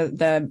ordered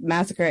the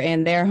massacre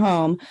in their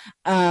home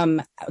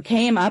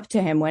came up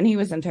to him when he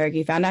was in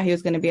Turkey, found out he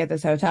was going to be at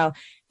this hotel,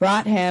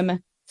 brought him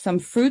some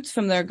fruits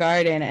from their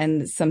garden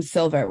and some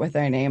silver with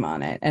their name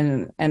on it,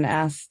 and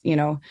asked,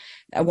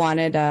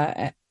 wanted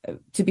to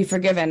be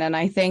forgiven. And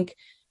I think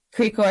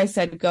Krikor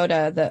said, go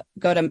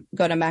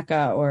to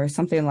Mecca or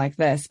something like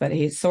this, but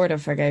he sort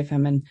of forgave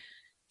him. And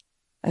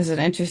it's an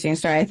interesting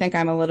story. I think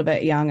I'm a little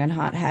bit young and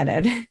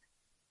hot-headed.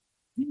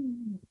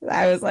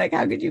 I was like,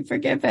 how could you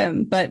forgive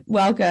him? But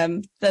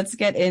welcome. Let's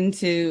get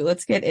into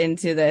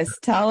this.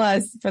 Tell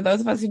us, for those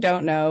of us who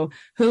don't know,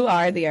 who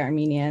are the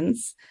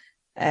Armenians?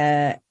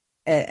 And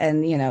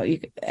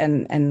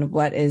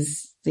what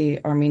is the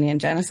Armenian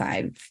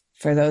genocide?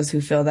 For those who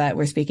feel that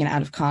we're speaking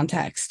out of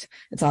context,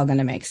 it's all going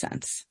to make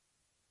sense.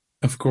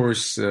 Of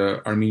course,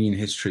 Armenian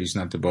history is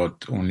not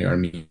about only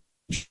Armenian.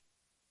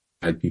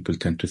 People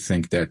tend to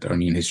think that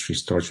Armenian history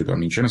starts with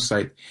Armenian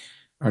genocide.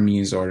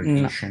 Armenians are a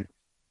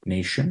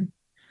nation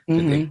that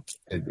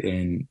existed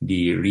in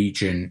the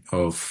region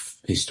of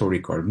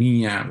historic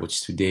Armenia,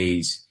 which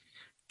today's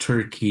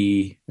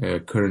Turkey,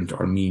 current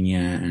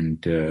Armenia,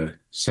 and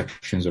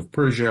sections of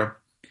Persia.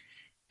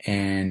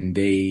 And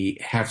they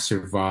have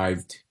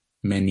survived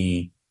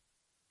many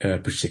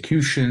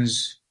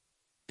persecutions.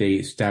 They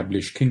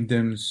established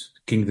kingdoms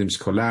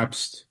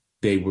collapsed,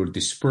 they were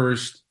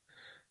dispersed.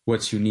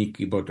 What's unique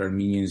about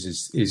Armenians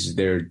is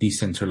their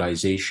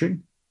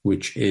decentralization,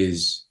 which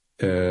is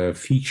a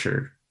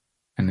feature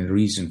and a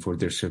reason for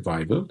their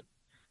survival,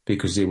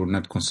 because they were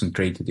not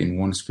concentrated in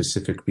one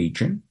specific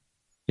region.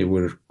 They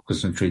were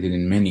concentrated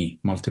in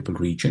multiple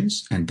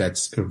regions, and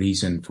that's a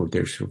reason for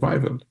their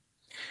survival.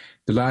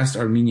 The last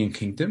Armenian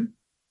kingdom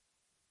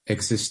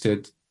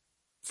existed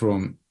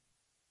from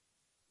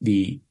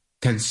the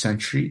 10th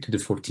century to the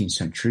 14th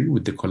century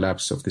with the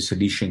collapse of the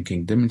Cilician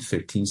kingdom in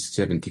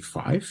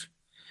 1375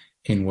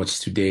 in what's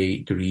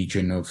today the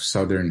region of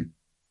southern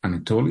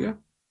Anatolia,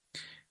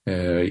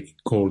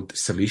 called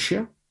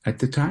Cilicia at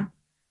the time.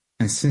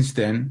 And since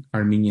then,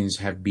 Armenians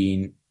have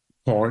been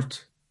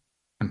part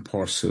and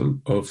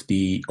parcel of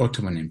the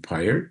Ottoman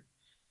Empire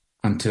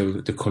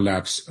until the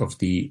collapse of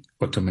the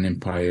Ottoman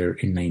Empire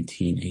in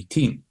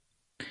 1918.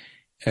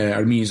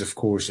 Armenians, of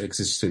course,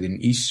 existed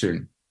in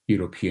eastern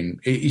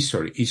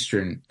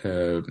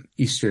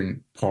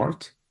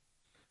part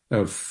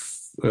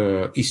of,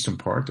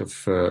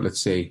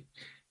 let's say,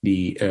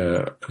 the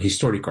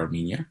historic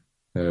Armenia,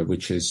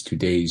 which is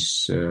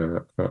today's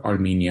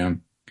Armenia,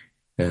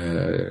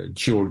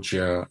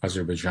 Georgia,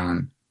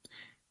 Azerbaijan.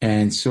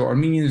 And so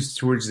Armenians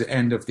towards the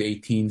end of the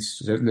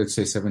 17th,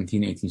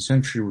 18th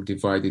century were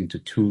divided into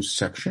two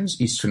sections,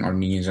 Eastern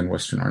Armenians and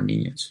Western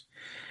Armenians.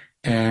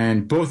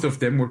 And both of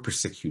them were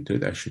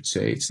persecuted, I should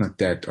say. It's not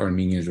that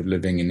Armenians were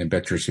living in a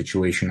better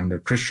situation under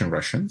Christian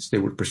Russians. They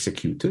were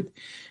persecuted.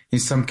 In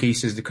some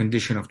cases, the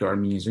condition of the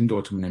Armenians in the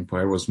Ottoman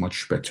Empire was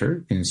much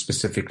better, in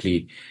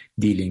specifically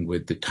dealing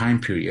with the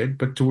time period.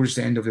 But towards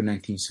the end of the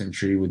 19th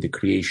century, with the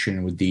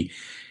creation, with the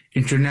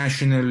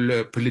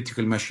international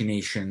political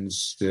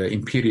machinations,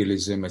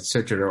 imperialism,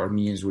 etc.,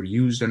 Armenians were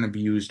used and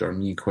abused. The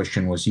Armenian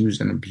question was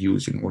used and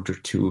abused in order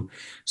to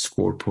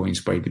score points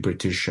by the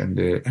British and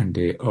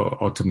the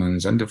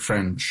Ottomans and the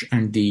French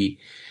and the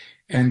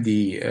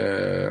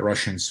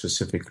Russians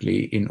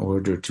specifically, in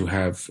order to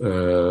have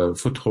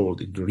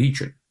foothold in the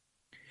region.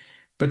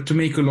 But to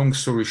make a long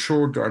story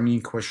short, the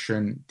Armenian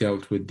question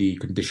dealt with the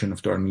condition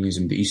of the Armenians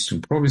in the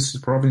eastern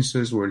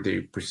provinces where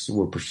they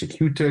were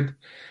persecuted.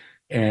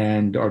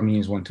 And the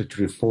Armenians wanted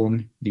to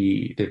reform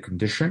their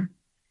condition,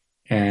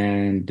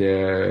 and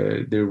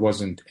there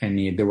was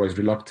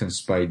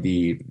reluctance by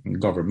the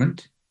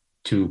government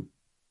to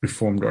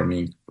reform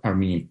the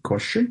Armenian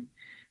question,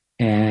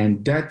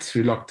 and that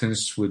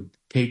reluctance would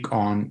take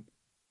on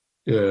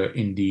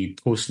in the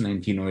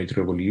post-1908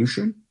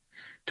 revolution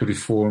to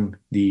reform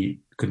the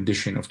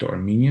condition of the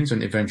Armenians,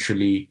 and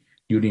eventually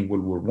during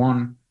World War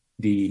I,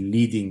 the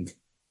leading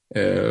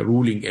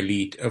ruling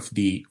elite of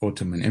the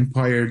Ottoman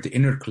Empire, the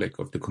inner clique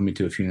of the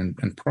Committee of Union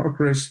and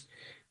Progress,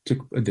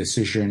 took a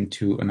decision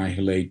to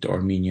annihilate the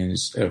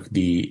Armenians of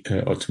the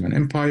Ottoman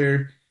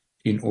Empire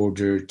in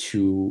order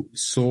to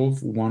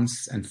solve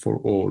once and for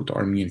all the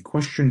Armenian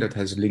question that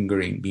has been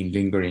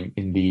lingering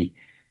in the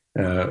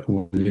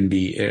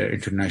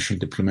international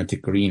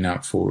diplomatic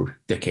arena for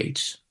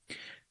decades.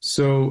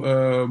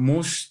 So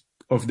most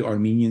of the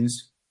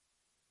Armenians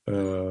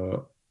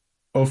of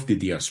the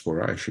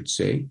diaspora, I should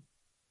say,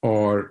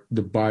 are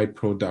the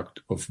byproduct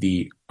of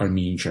the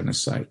Armenian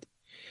genocide.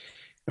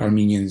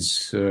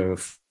 Armenians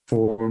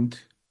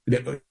formed.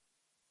 This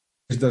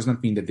does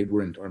not mean that they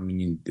weren't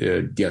Armenian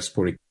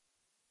diasporic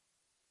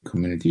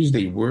communities.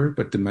 They were,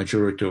 but the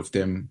majority of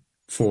them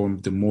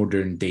formed the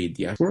modern-day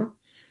diaspora,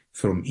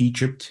 from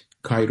Egypt,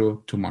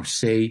 Cairo, to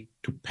Marseille,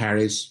 to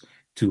Paris,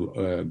 to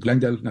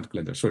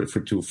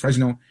to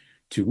Fresno,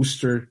 to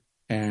Worcester,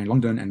 and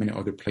London, and many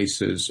other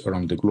places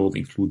around the globe,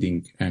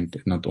 including and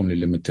not only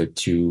limited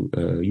to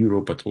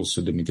Europe, but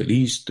also the Middle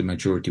East. The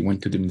majority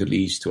went to the Middle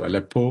East, to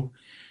Aleppo,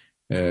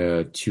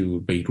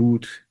 to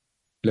Beirut,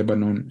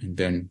 Lebanon, and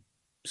then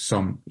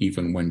some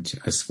even went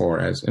as far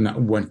as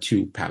went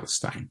to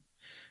Palestine.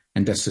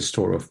 And that's the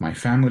story of my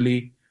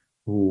family,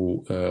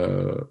 who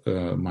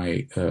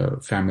my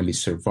family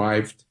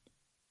survived.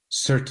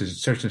 Certain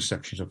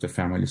sections of the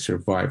family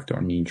survived the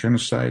Armenian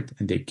genocide,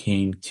 and they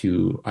came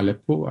to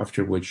Aleppo,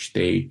 after which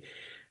they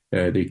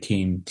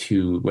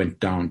went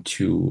down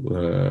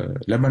to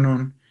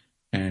Lebanon,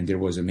 and there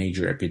was a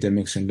major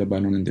epidemics in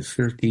Lebanon in the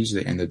 30s.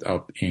 They ended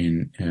up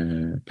in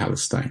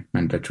Palestine,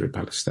 mandatory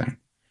Palestine.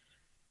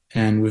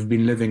 And we've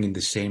been living in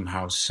the same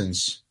house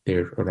since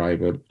their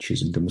arrival, which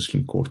is in the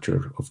Muslim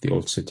quarter of the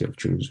old city of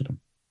Jerusalem.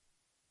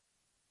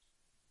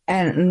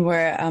 And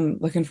we're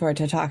looking forward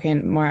to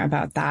talking more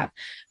about that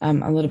a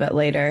little bit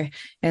later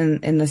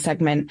in the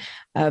segment.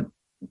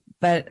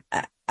 But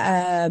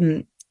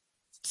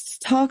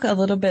talk a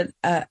little bit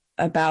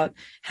about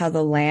how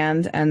the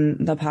land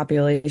and the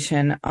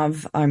population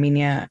of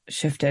Armenia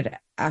shifted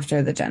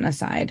after the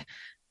genocide.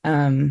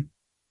 And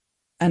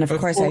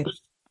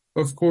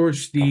of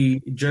course,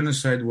 the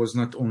genocide was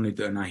not only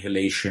the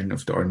annihilation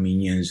of the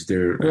Armenians.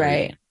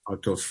 Right.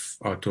 Out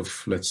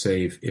of let's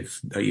say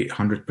if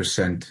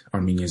 100%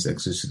 Armenians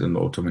existed in the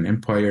Ottoman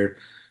Empire,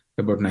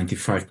 about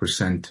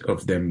 95%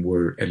 of them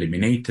were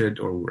eliminated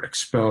or were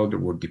expelled or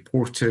were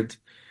deported,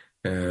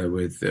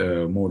 with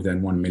more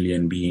than 1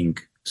 million being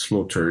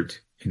slaughtered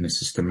in a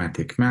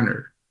systematic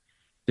manner.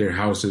 Their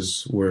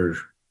houses were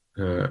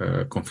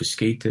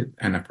confiscated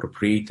and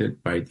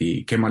appropriated by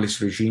the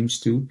Kemalist regimes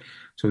too.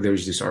 So there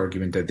is this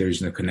argument that there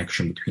is no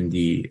connection between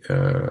the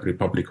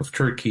Republic of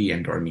Turkey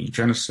and the Armenian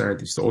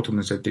genocide. It's the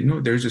Ottomans that they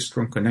know there is a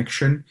strong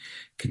continuum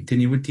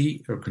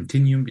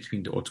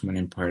between the Ottoman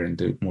Empire and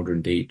the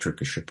modern-day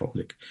Turkish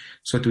Republic.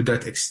 So to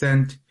that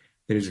extent,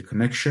 there is a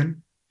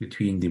connection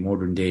between the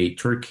modern-day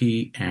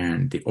Turkey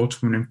and the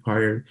Ottoman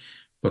Empire,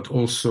 but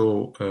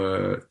also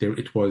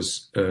it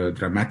was a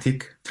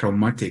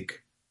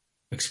traumatic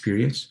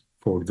experience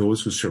for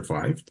those who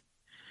survived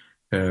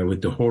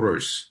with the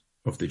horrors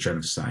of the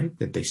genocide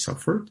that they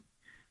suffered.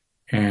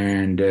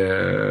 And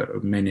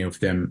many of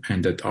them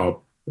ended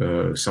up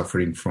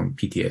suffering from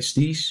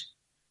PTSDs,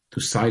 to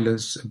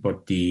silence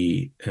about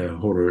the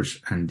horrors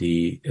and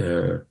the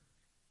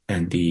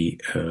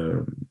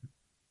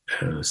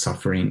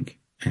suffering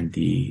and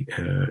the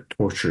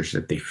tortures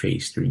that they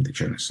faced during the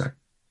genocide.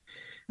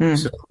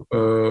 So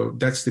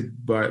that's the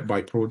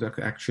byproduct,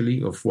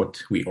 actually, of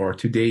what we are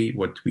today.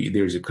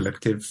 There is a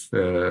collective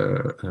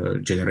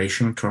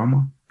generational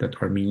trauma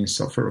that Armenians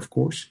suffer, of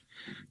course.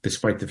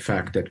 despite the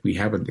fact that we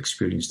haven't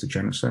experienced the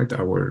genocide,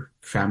 our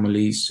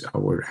families,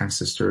 our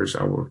ancestors,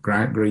 our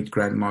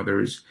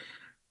great-grandmothers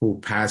who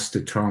passed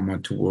the trauma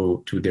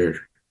to their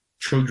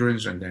children,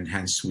 and then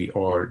hence we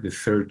are the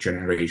third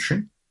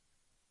generation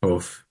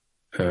of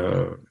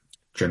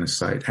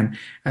genocide. And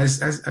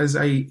as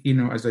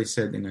I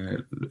said in a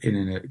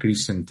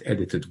recent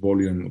edited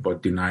volume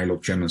about denial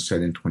of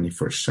genocide in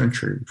 21st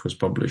century, which was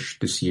published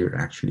this year,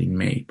 actually in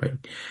May by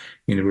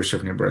University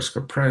of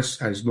Nebraska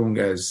Press, as long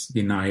as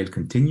denial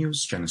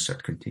continues,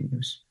 genocide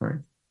continues,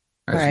 right?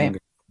 As long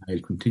as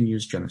denial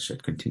continues,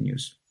 genocide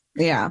continues.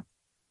 Yeah.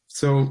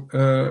 So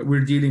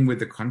we're dealing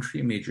with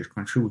a major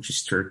country, which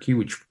is Turkey,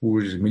 which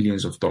pours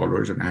millions of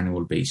dollars on an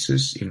annual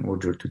basis in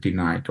order to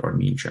deny the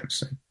Armenian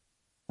genocide.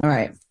 All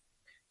right.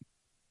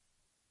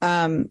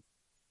 And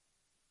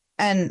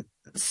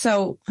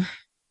so,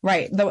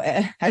 right.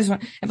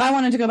 If I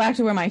wanted to go back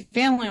to where my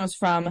family was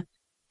from,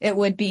 it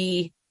would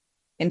be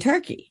in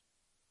Turkey.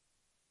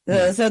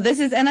 So this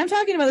is, and I'm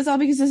talking about this all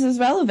because this is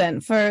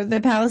relevant for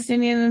the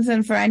Palestinians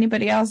and for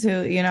anybody else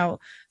who,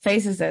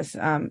 faces this,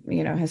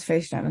 has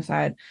faced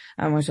genocide,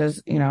 which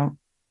is, a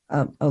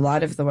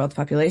lot of the world's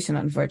population,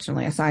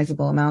 unfortunately, a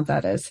sizable amount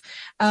that is.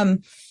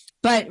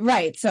 But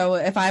right, so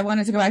if I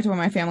wanted to go back to where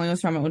my family was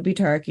from, it would be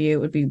Turkey. It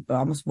would be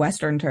almost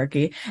Western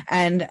Turkey,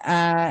 and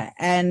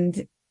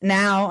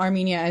now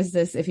Armenia is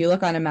this. If you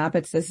look on a map,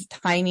 it's this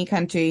tiny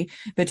country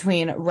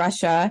between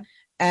Russia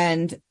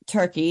and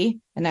Turkey,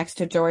 next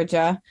to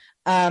Georgia,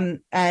 but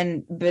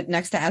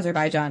next to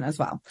Azerbaijan as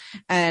well,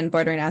 and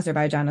bordering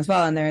Azerbaijan as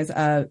well. And there's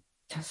a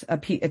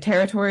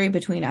territory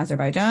between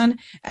Azerbaijan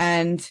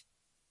and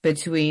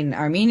between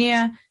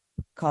Armenia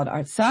called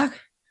Artsakh,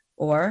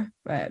 or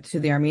to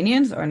the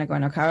Armenians, or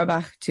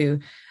Nagorno-Karabakh to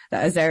the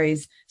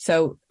Azeris.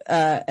 So,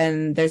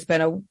 and there's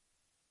been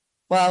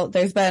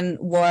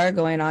war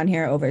going on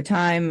here over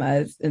time.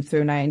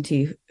 Through in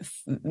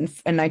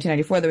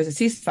 1994, there was a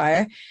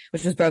ceasefire,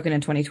 which was broken in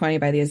 2020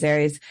 by the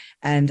Azeris.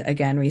 And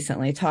again,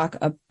 recently, talk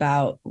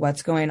about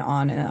what's going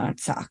on in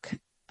Artsakh.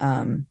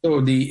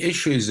 So the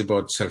issue is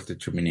about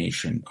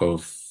self-determination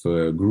of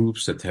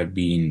groups that have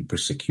been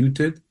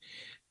persecuted.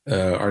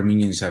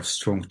 Armenians have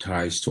strong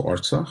ties to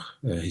Artsakh.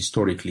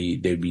 Historically,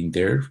 they've been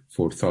there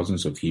for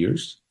thousands of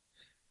years.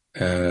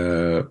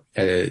 With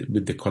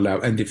the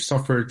collapse, and they've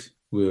suffered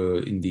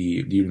during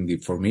the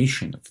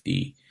formation of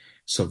the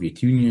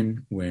Soviet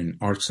Union, when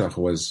Artsakh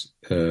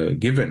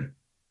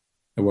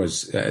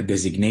was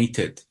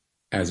designated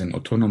as an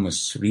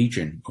autonomous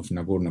region of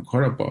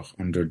Nagorno-Karabakh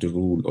under the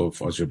rule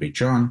of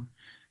Azerbaijan.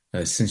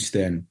 Since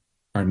then,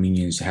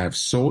 Armenians have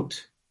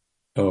sought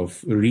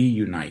of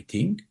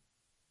reuniting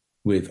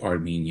with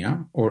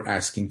Armenia or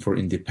asking for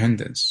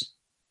independence.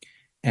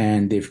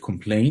 And they've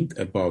complained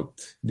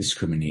about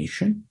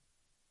discrimination,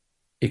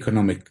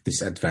 economic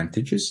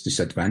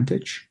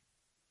disadvantage,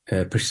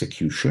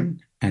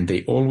 persecution, and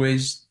they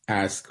always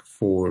ask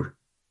for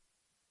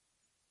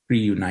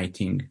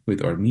reuniting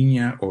with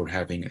Armenia or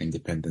having an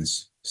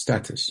independence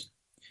status.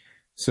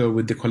 So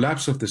with the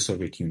collapse of the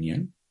Soviet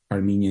Union,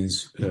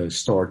 Armenians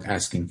start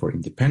asking for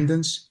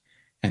independence,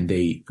 and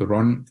they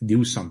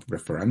do some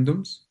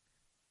referendums.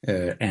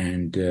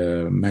 And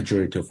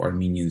majority of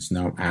Armenians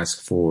now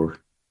ask for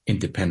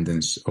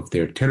independence of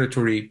their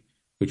territory,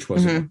 which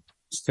was a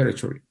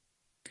territory.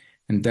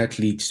 And that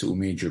leads to a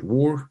major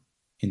war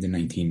in the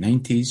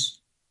 1990s,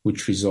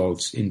 which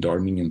results in the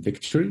Armenian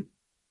victory.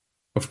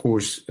 Of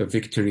course, a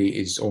victory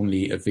is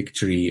only a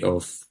victory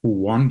of who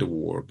won the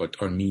war,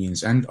 but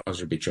Armenians and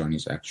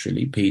Azerbaijanis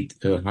actually paid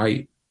a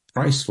high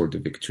price for the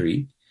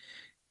victory.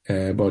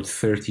 About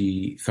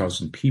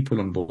 30,000 people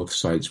on both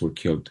sides were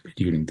killed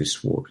during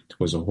this war. It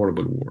was a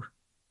horrible war.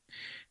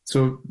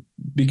 So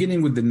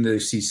beginning with the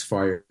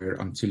ceasefire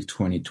until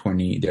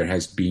 2020, there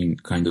has been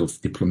kind of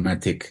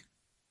diplomatic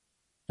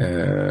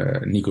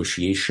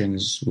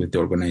negotiations with the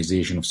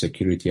Organization of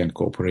Security and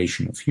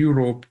Cooperation of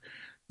Europe,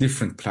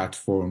 different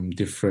platform,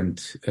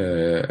 different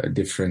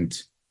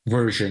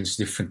versions,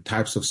 different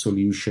types of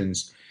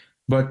solutions.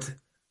 But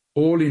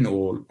all in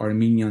all,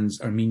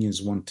 Armenians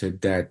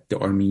wanted that the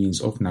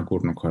Armenians of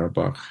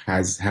Nagorno-Karabakh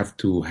have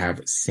to have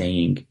a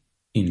saying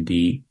in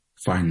the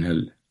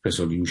final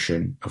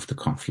resolution of the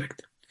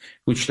conflict,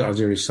 which the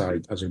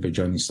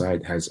Azerbaijani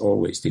side has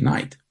always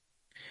denied.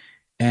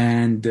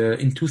 And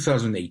in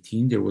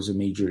 2018, there was a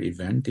major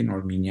event in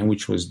Armenia,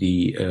 which was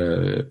the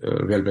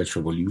Velvet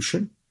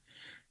Revolution.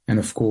 And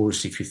of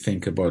course, if you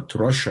think about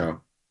Russia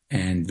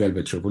and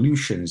Velvet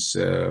Revolutions,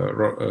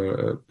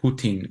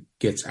 Putin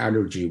gets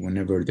allergy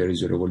whenever there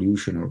is a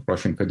revolution, or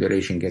Russian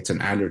Federation gets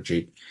an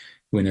allergy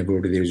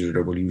whenever there is a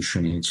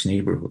revolution in its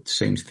neighborhood.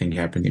 Same thing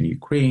happened in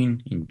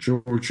Ukraine, in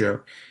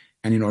Georgia,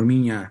 and in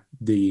Armenia,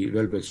 the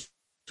Velvet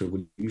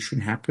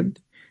Revolution happened.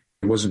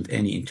 There wasn't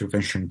any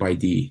intervention by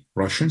the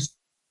Russians,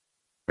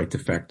 despite the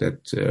fact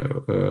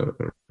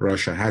that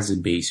Russia has a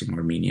base in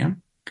Armenia.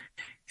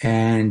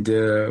 And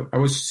I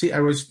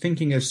was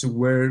thinking as to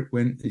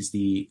when is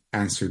the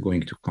answer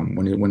going to come?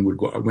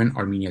 When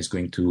Armenia is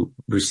going to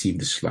receive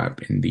the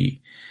slap in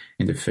the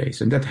face?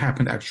 And that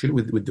happened actually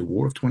with the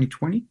war of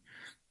 2020.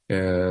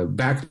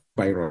 backed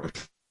by Russia.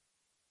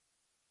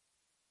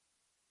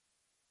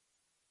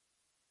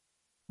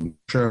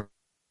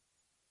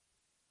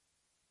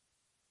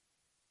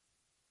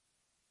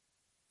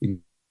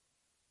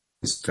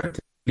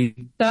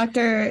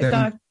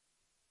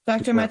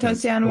 Dr.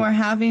 Matossian, we're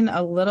having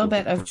a little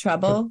bit of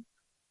trouble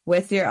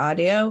with your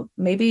audio.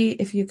 Maybe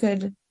if you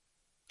could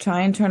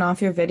try and turn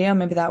off your video,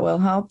 maybe that will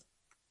help.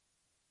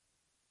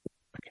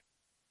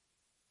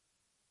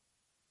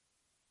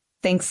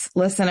 Thanks,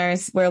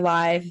 listeners. We're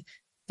live.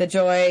 The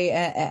joy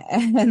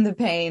and the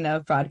pain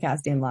of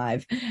broadcasting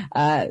live.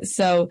 Last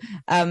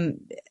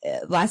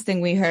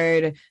thing we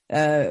heard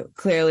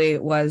clearly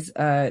was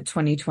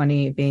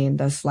 2020 being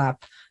the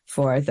slap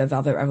for the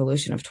Velvet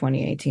Revolution of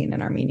 2018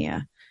 in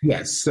Armenia.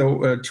 Yes.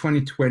 So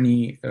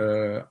 2020,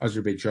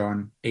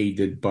 Azerbaijan,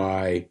 aided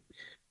by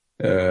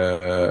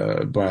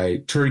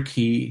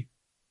Turkey,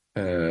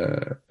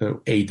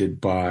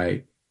 aided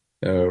by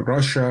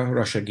Russia.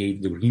 Russia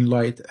gave the green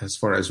light, as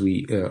far as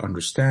we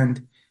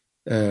understand.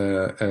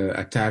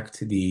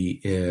 Attacked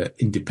the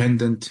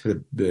independent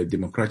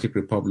Democratic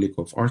Republic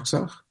of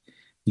Artsakh,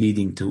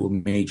 leading to a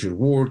major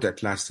war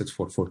that lasted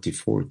for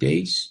 44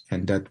 days,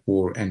 and that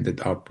war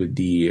ended up with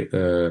the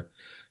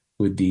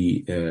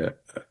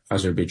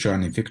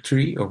Azerbaijani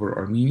victory over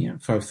Armenia.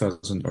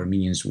 5,000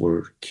 Armenians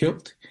were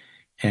killed,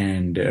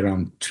 and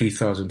around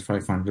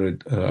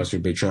 3,500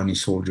 Azerbaijani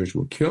soldiers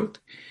were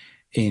killed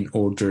in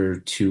order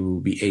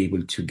to be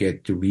able to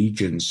get the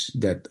regions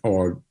that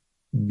are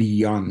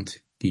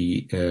beyond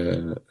the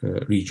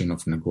region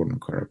of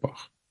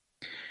Nagorno-Karabakh.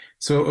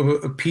 So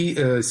a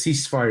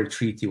ceasefire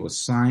treaty was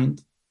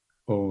signed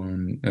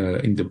during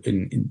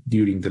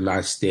the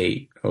last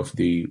day of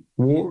the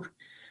war,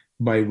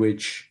 by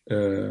which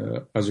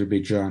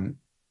Azerbaijan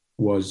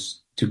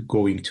was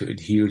going to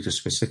adhere to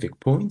specific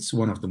points.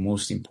 One of the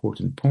most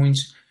important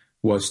points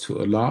was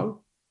to allow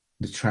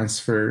the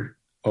transfer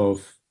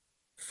of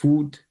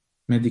food,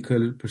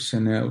 medical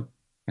personnel,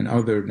 and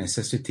other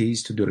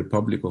necessities to the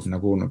Republic of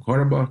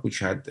Nagorno-Karabakh, which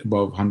had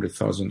above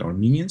 100,000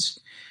 Armenians.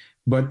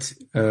 But,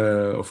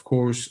 of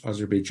course,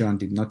 Azerbaijan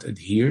did not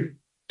adhere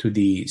to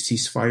the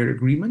ceasefire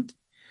agreement.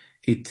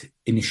 It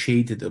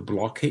initiated a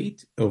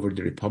blockade over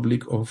the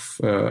Republic of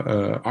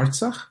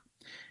Artsakh,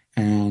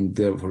 and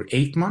for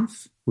 8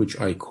 months, which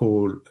I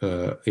call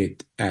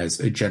it as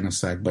a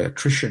genocide by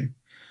attrition.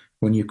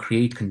 When you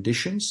create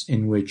conditions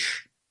in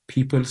which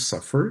people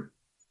suffer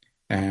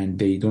and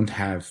they don't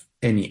have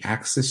any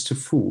access to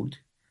food,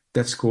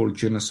 that's called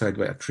genocide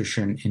by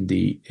attrition in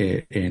the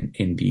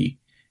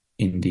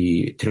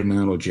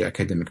terminology,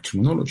 academic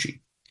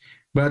terminology.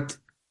 But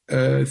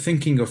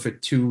thinking of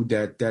it too,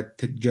 that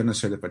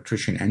genocide of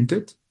attrition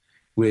ended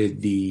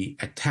with the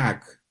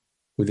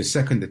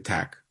second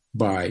attack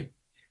by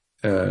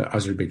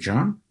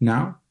Azerbaijan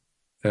now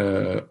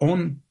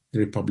on the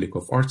Republic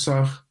of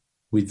Artsakh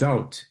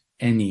without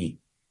any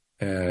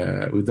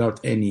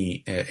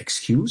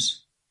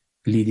excuse,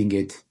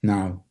 leading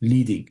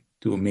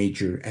to a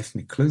major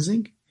ethnic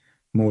cleansing.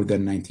 More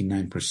than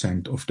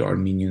 99% of the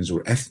Armenians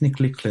were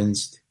ethnically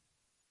cleansed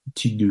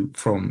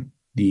from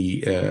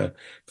their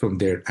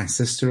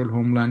ancestral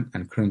homeland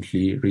and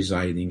currently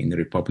residing in the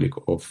Republic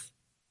of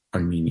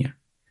Armenia.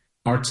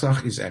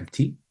 Artsakh is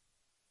empty.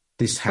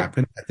 This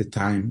happened at the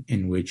time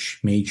in which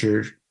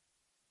the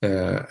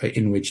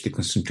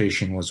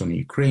concentration was on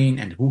Ukraine,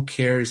 and who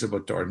cares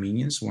about the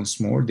Armenians? Once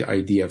more, the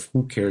idea of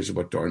who cares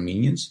about the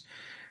Armenians.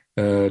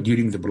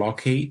 During the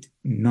blockade,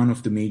 none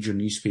of the major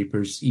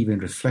newspapers even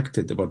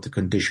reflected about the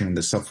condition and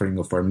the suffering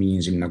of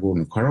Armenians in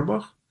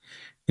Nagorno-Karabakh.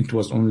 It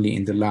was only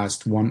in the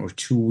last 1 or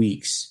 2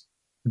 weeks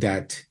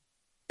that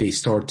they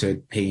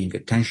started paying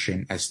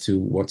attention as to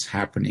what's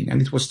happening,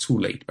 and it was too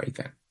late by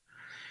then.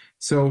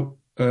 So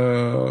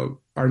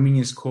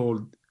Armenians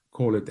call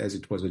it as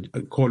it was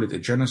call it a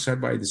genocide,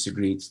 but I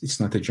disagree. It's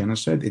not a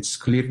genocide. It's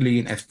clearly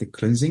an ethnic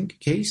cleansing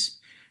case,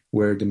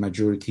 where the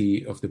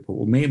majority of the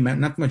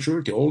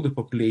all the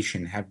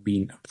population have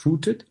been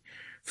uprooted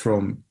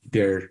from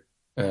their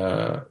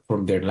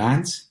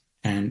lands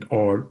and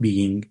are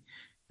being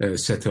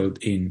settled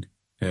in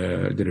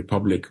the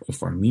Republic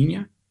of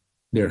Armenia.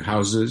 Their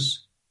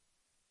houses,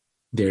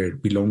 their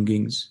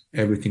belongings,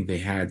 everything they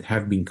had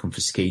have been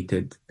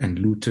confiscated and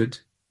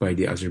looted by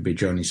the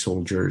Azerbaijani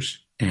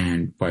soldiers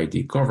and by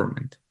the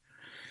government.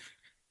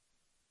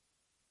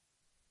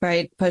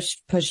 Right,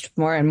 pushed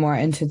more and more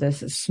into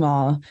this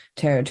small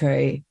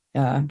territory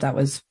that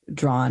was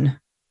drawn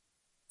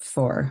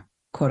for,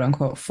 quote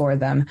unquote, for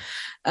them.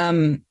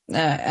 And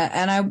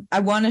I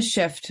want to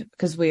shift,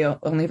 because we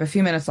only have a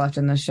few minutes left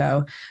in the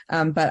show,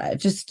 but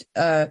just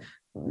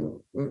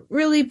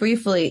really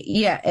briefly,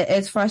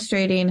 it's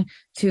frustrating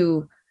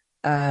to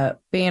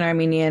being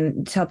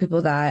Armenian, tell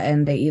people that,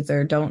 and they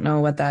either don't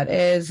know what that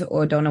is,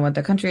 or don't know what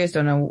the country is,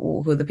 don't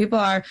know who the people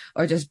are,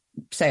 or just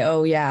say,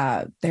 oh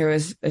yeah, there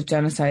was a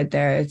genocide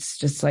there. It's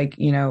just like,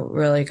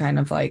 really kind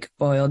of like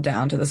boiled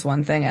down to this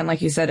one thing. And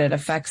like you said, it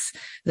affects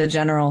the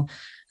general,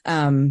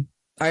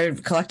 our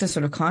collective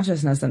sort of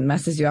consciousness and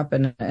messes you up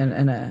in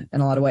a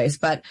lot of ways.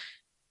 But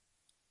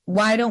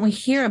why don't we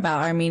hear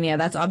about Armenia?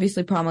 That's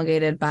obviously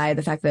promulgated by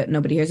the fact that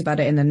nobody hears about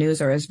it in the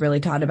news or is really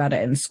taught about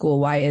it in school.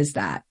 Why is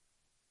that?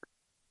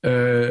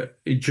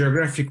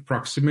 Geographic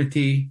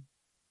proximity.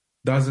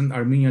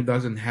 Armenia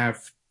doesn't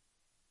have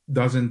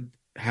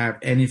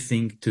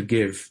anything to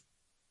give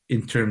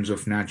in terms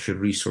of natural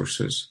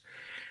resources.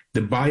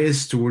 The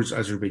bias towards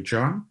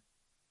Azerbaijan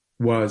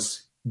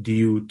was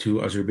due to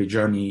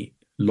Azerbaijani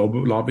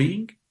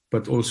lobbying,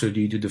 but also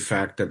due to the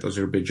fact that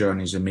Azerbaijan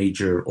is a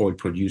major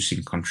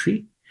oil-producing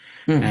country,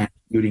 and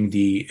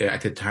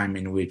at a time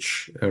in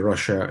which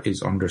Russia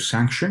is under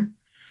sanction.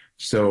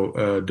 So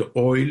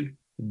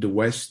the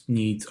West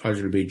needs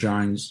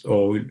Azerbaijan's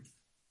oil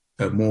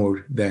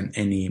more than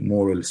any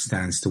moral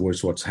stance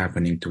towards what's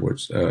happening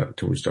towards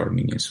the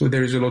Armenians. So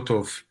there is a lot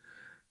of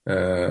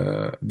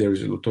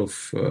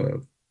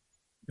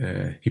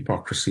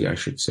hypocrisy, I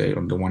should say.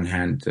 On the one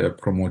hand,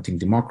 promoting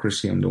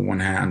democracy; on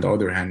the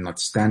other hand, not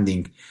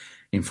standing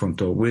in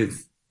front of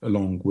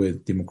along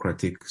with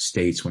democratic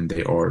states when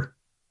they are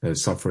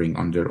suffering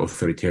under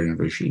authoritarian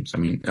regimes. I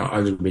mean,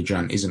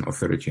 Azerbaijan is an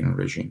authoritarian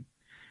regime.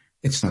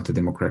 It's not a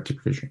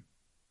democratic regime.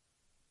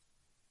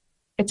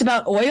 It's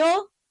about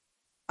oil?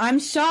 I'm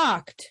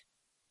shocked.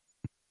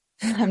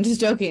 I'm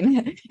just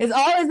joking. It's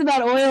always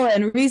about oil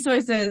and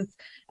resources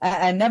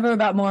and never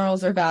about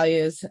morals or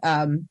values.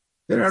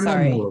 There are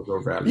no morals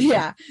or values.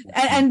 Yeah.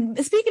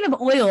 And speaking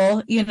of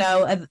oil,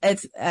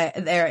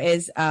 there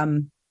is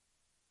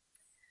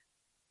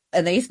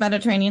in the East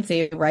Mediterranean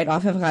Sea, right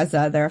off of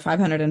Gaza, there are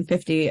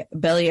 $550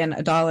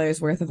 billion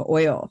worth of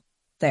oil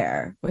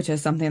there, which is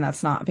something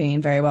that's not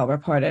being very well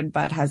reported,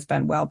 but has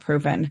been well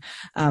proven.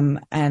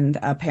 And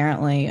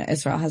apparently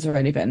Israel has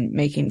already been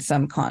making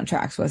some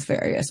contracts with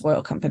various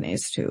oil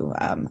companies to,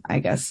 I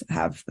guess,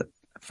 have the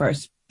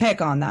first pick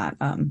on that,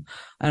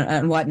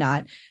 and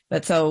whatnot.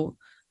 But so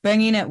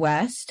bringing it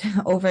west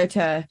over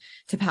to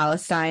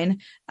Palestine,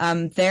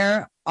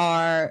 there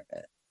are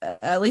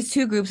at least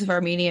two groups of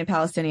Armenian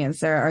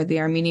Palestinians. There are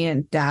the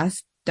Armenian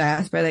diaspora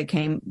that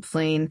came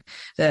fleeing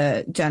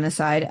the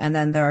genocide, and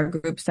then there are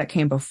groups that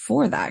came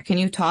before that. Can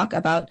you talk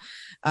about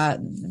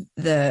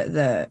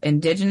the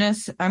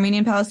indigenous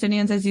Armenian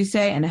Palestinians, as you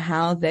say, and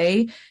how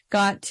they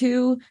got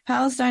to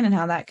Palestine and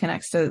how that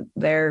connects to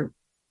their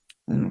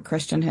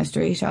Christian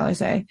history, shall I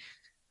say?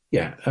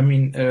 Yeah, I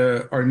mean,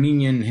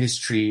 Armenian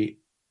history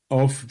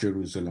of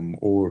Jerusalem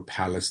or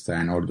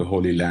Palestine or the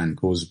Holy Land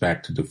goes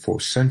back to the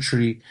 4th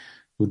century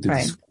with the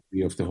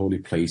discovery of the holy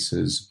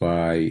places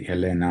by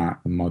Helena,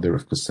 the mother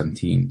of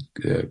Constantine,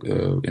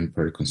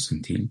 Emperor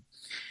Constantine.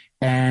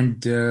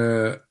 And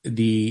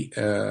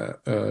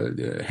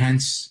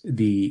hence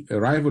the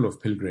arrival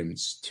of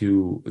pilgrims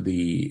to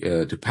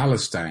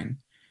Palestine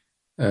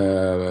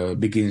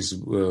begins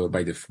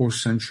by the 4th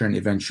century, and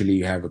eventually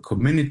you have a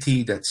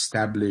community that's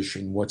established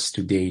in what's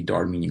today the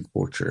Armenian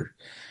Quarter.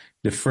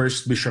 The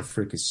first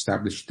bishopric is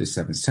established in the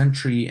 7th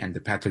century, and the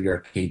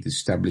patriarchate is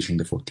established in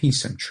the 14th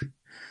century.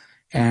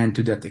 And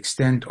to that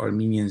extent,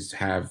 Armenians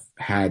have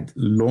had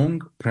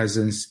long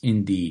presence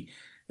in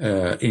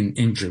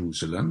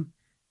Jerusalem.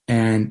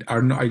 And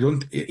I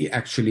don't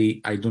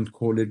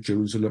call it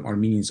Jerusalem,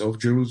 Armenians of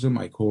Jerusalem.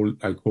 I call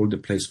the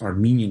place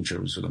Armenian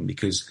Jerusalem,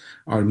 because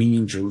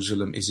Armenian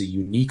Jerusalem is a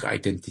unique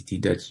identity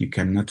that you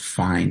cannot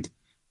find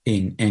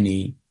in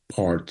any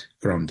part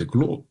around the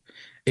globe.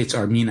 It's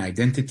Armenian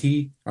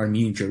identity,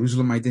 Armenian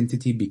Jerusalem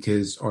identity,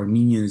 because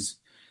Armenians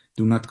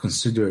do not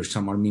consider,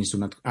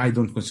 I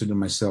don't consider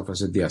myself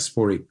as a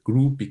diasporic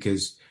group,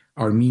 because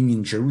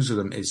Armenian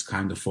Jerusalem is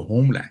kind of a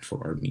homeland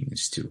for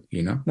Armenians too,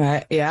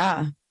 Right,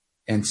 yeah.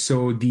 And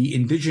so the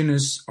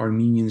indigenous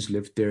Armenians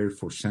lived there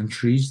for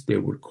centuries. They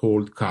were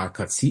called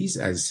Kaakatsis,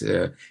 as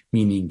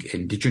meaning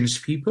indigenous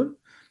people.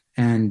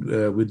 And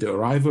with the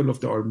arrival of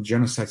the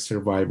genocide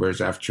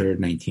survivors after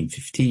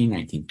 1915,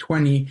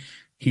 1920,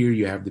 here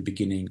you have the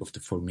beginning of the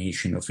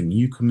formation of a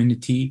new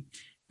community,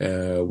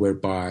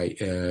 whereby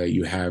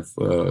you have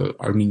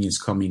Armenians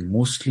coming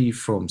mostly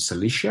from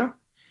Cilicia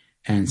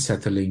and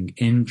settling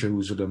in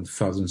Jerusalem,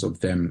 thousands of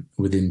them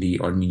within the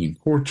Armenian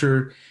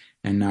Quarter,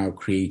 and now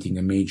creating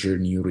a major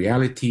new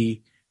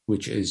reality,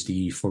 which is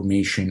the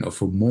formation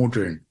of a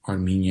modern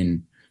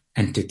Armenian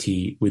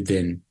entity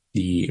within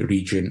the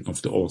region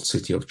of the old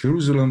city of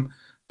Jerusalem,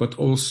 but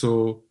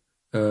also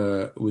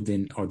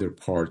within other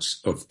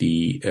parts of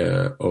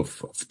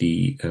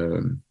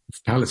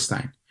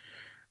Palestine.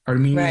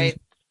 Armenians, right.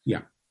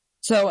 Yeah.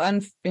 So,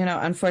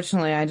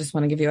 unfortunately, I just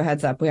want to give you a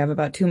heads up. We have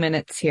about 2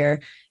 minutes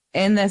here.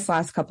 In this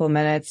last couple of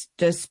minutes,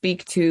 just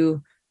speak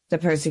to the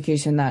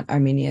persecution that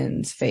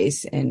Armenians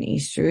face in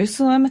East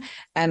Jerusalem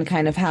and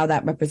kind of how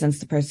that represents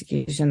the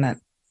persecution that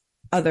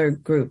other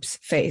groups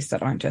face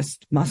that aren't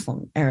just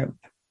Muslim, Arab.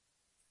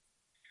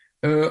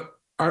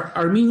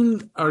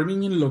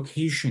 Armenian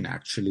location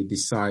actually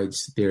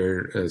decides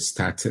their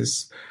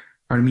status.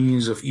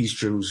 Armenians of East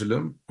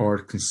Jerusalem are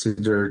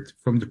considered,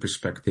 from the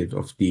perspective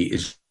of the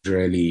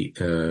Israeli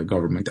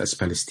government, as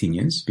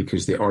Palestinians,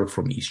 because they are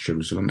from East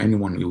Jerusalem.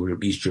 Anyone who is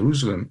from East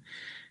Jerusalem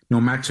no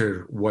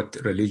matter what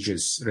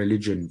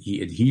religion he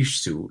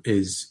adheres to,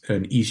 has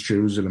an East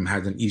Jerusalem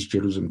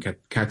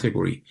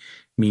category,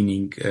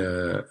 meaning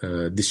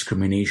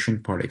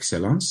discrimination par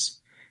excellence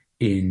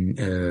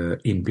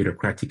in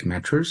bureaucratic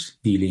matters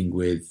dealing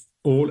with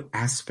all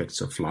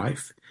aspects of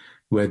life,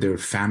 whether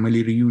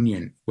family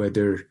reunion,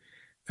 whether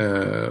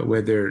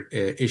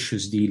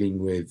issues dealing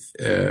with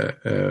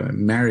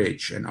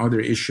marriage and other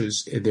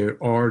issues, they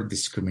are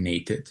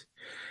discriminated.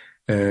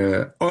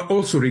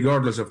 Also,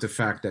 regardless of the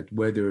fact that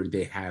whether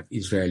they have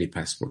Israeli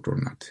passport or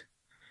not.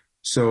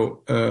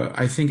 So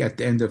I think at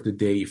the end of the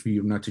day, if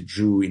you're not a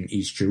Jew in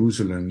East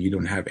Jerusalem, you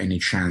don't have any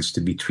chance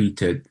to be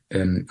treated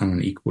on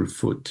an equal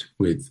foot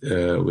with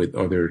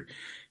other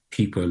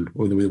people,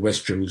 or with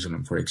West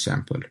Jerusalem, for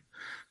example.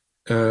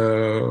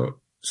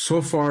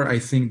 So far, I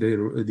think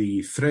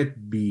the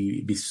threat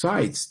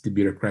besides the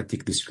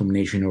bureaucratic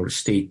discrimination or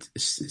state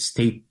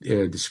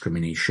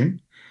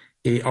discrimination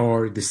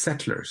are the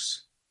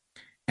settlers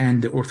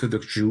and the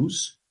Orthodox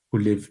Jews who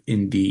live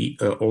in the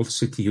old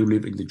city, who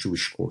live in the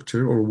Jewish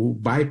quarter, or who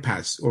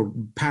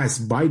pass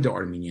by the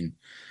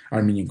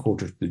Armenian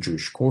quarter to the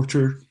Jewish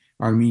quarter.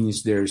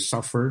 Armenians there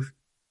suffer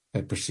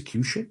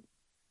persecution,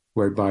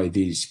 whereby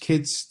these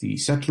kids, the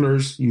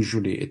settlers,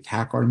 usually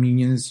attack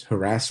Armenians,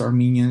 harass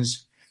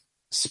Armenians,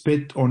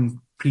 spit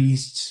on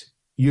priests,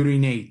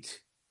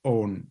 urinate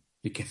on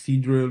the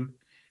cathedral.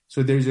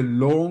 So there's a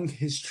long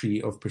history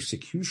of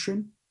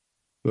persecution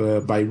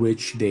by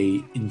which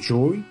they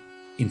enjoy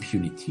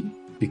impunity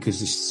because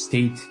the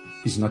state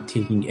is not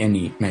taking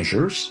any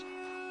measures.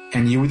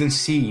 And you wouldn't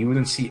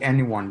see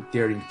anyone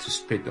daring to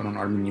spit on an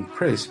Armenian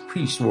priest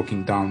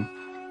walking down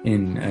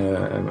in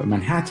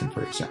Manhattan,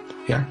 for example.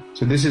 Yeah.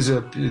 So this is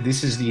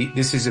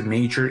a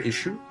major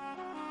issue.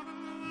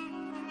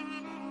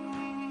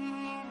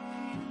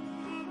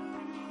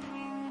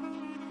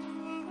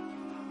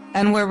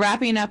 And we're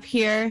wrapping up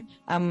here.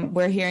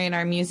 We're hearing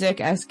our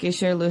music, Es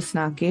Gisher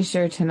Lusnak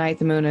Gisher. Tonight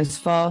the Moon is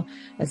Full.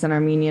 It's an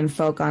Armenian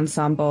folk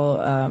ensemble,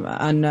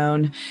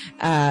 unknown,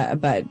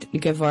 but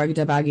Gevorg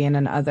Dabagian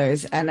and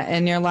others. And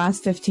in your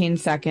last 15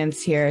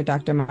 seconds here,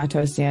 Dr.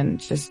 Matossian,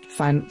 just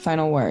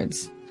final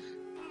words.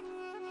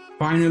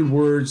 Final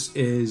words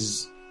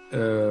is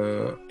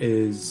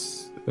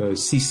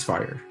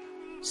ceasefire.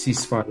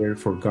 Ceasefire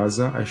for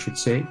Gaza, I should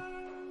say.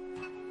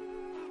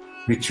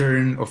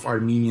 Return of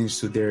Armenians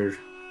to their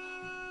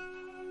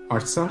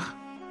Artsakh,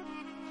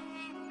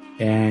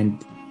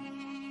 and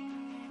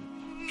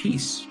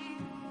peace,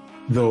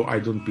 though I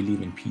don't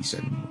believe in peace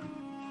anymore.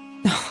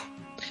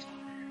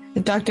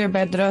 Dr.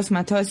 Bedross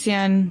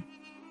Matossian,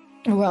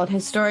 world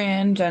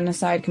historian,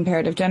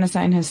 comparative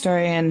genocide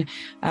historian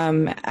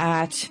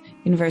at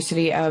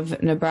University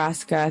of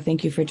Nebraska.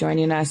 Thank you for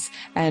joining us,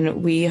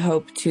 and we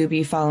hope to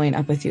be following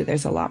up with you.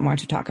 There's a lot more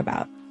to talk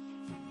about.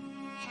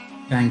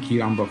 Thank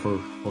you, Amba, for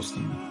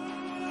hosting me.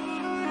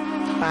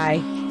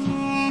 Bye.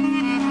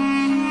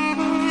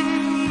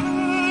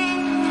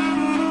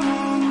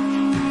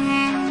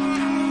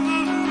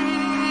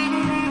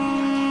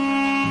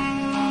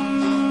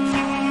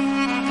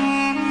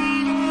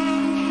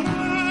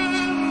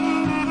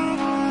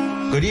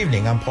 Good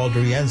evening, I'm Paul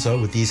Durienzo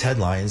with these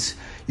headlines.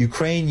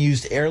 Ukraine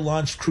used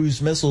air-launched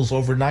cruise missiles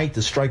overnight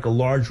to strike a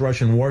large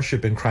Russian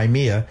warship in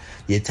Crimea.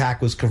 The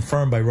attack was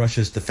confirmed by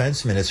Russia's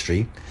defense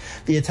ministry.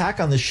 The attack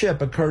on the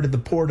ship occurred at the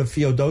port of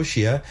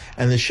Feodosia,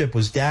 and the ship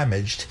was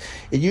damaged.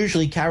 It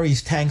usually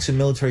carries tanks and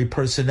military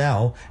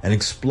personnel and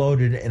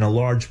exploded in a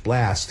large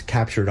blast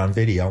captured on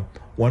video.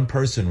 One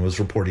person was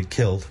reported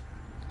killed.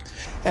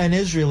 And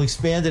Israel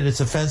expanded its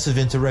offensive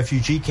into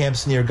refugee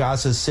camps near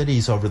Gaza's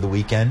cities over the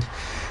weekend.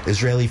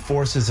 Israeli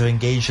forces have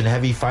engaged in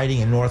heavy fighting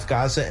in North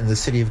Gaza and the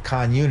city of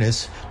Khan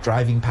Yunis,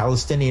 driving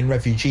Palestinian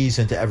refugees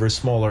into ever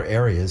smaller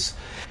areas.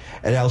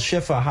 At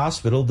Al-Shifa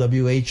Hospital,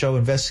 WHO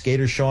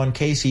investigator Sean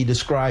Casey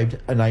described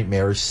a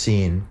nightmarish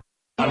scene.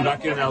 I'm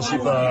back in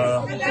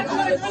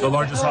Al-Shifa, the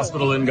largest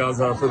hospital in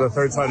Gaza, for the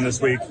third time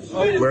this week,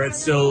 where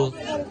it's still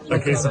a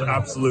case of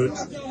absolute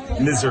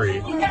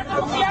misery.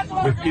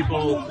 With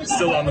people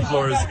still on the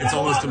floors, it's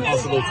almost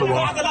impossible to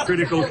walk.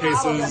 Critical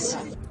cases.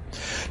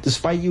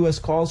 Despite U.S.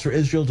 calls for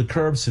Israel to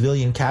curb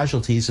civilian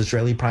casualties,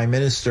 Israeli Prime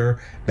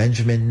Minister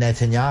Benjamin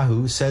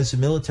Netanyahu says the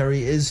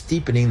military is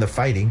deepening the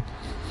fighting.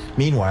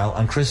 Meanwhile,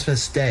 on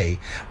Christmas Day,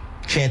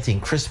 chanting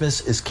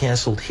 "Christmas is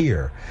canceled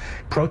here,"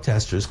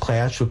 protesters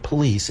clashed with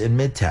police in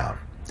Midtown.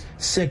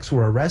 6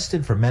 were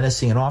arrested for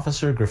menacing an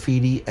officer,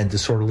 graffiti, and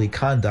disorderly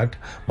conduct,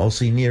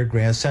 mostly near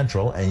Grand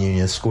Central and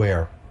Union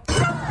Square.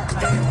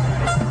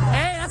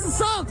 Hey, that's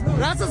assault!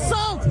 That's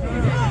assault!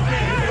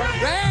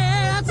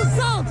 Hey, that's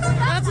assault!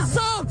 That's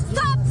assault!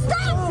 Stop!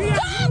 Stop!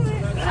 Stop!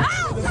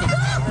 Stop!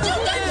 You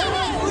did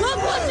it! Look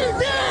what you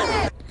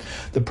did!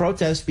 The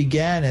protest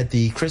began at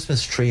the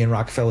Christmas tree in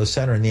Rockefeller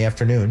Center in the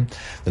afternoon.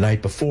 The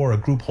night before, a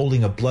group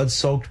holding a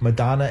blood-soaked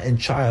Madonna and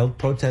child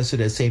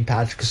protested at St.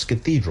 Patrick's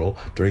Cathedral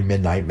during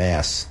midnight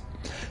mass.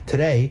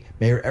 Today,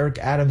 Mayor Eric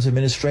Adams'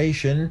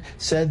 administration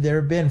said there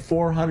have been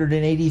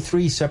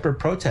 483 separate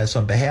protests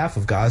on behalf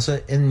of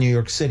Gaza in New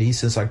York City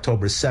since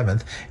October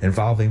 7th,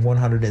 involving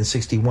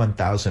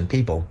 161,000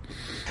 people.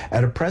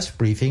 At a press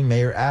briefing,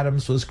 Mayor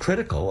Adams was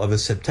critical of a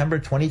September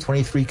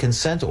 2023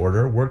 consent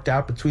order worked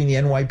out between the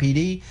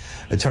NYPD,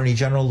 Attorney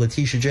General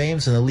Letitia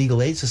James, and the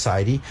Legal Aid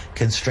Society,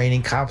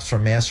 constraining cops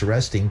from mass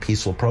arresting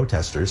peaceful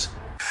protesters.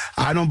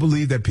 I don't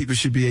believe that people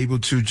should be able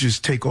to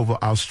just take over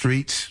our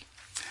streets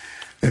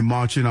and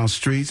march in our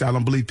streets. I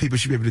don't believe people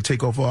should be able to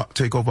take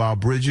over our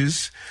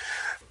bridges.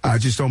 I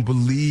just don't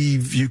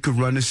believe you could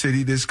run a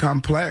city this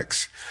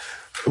complex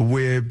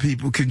where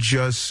people can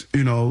just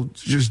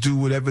do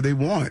whatever they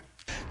want.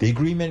 The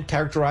agreement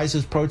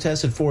characterizes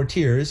protests in 4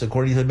 tiers.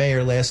 According to the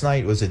mayor, last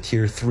night was a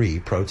Tier 3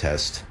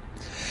 protest.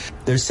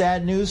 There's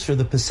sad news for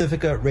the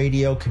Pacifica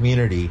radio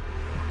community.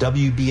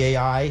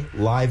 WBAI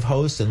live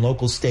host and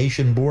local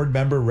station board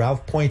member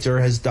Ralph Pointer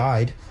has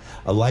died.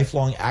 A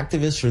lifelong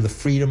activist for the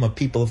freedom of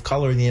people of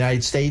color in the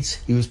United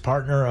States, he was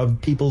partner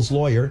of People's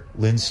lawyer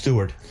Lynn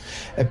Stewart.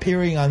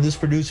 Appearing on this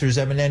producer's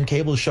M&N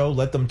cable show,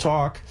 Let Them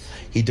Talk,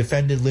 he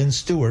defended Lynn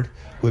Stewart,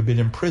 who had been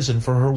imprisoned for her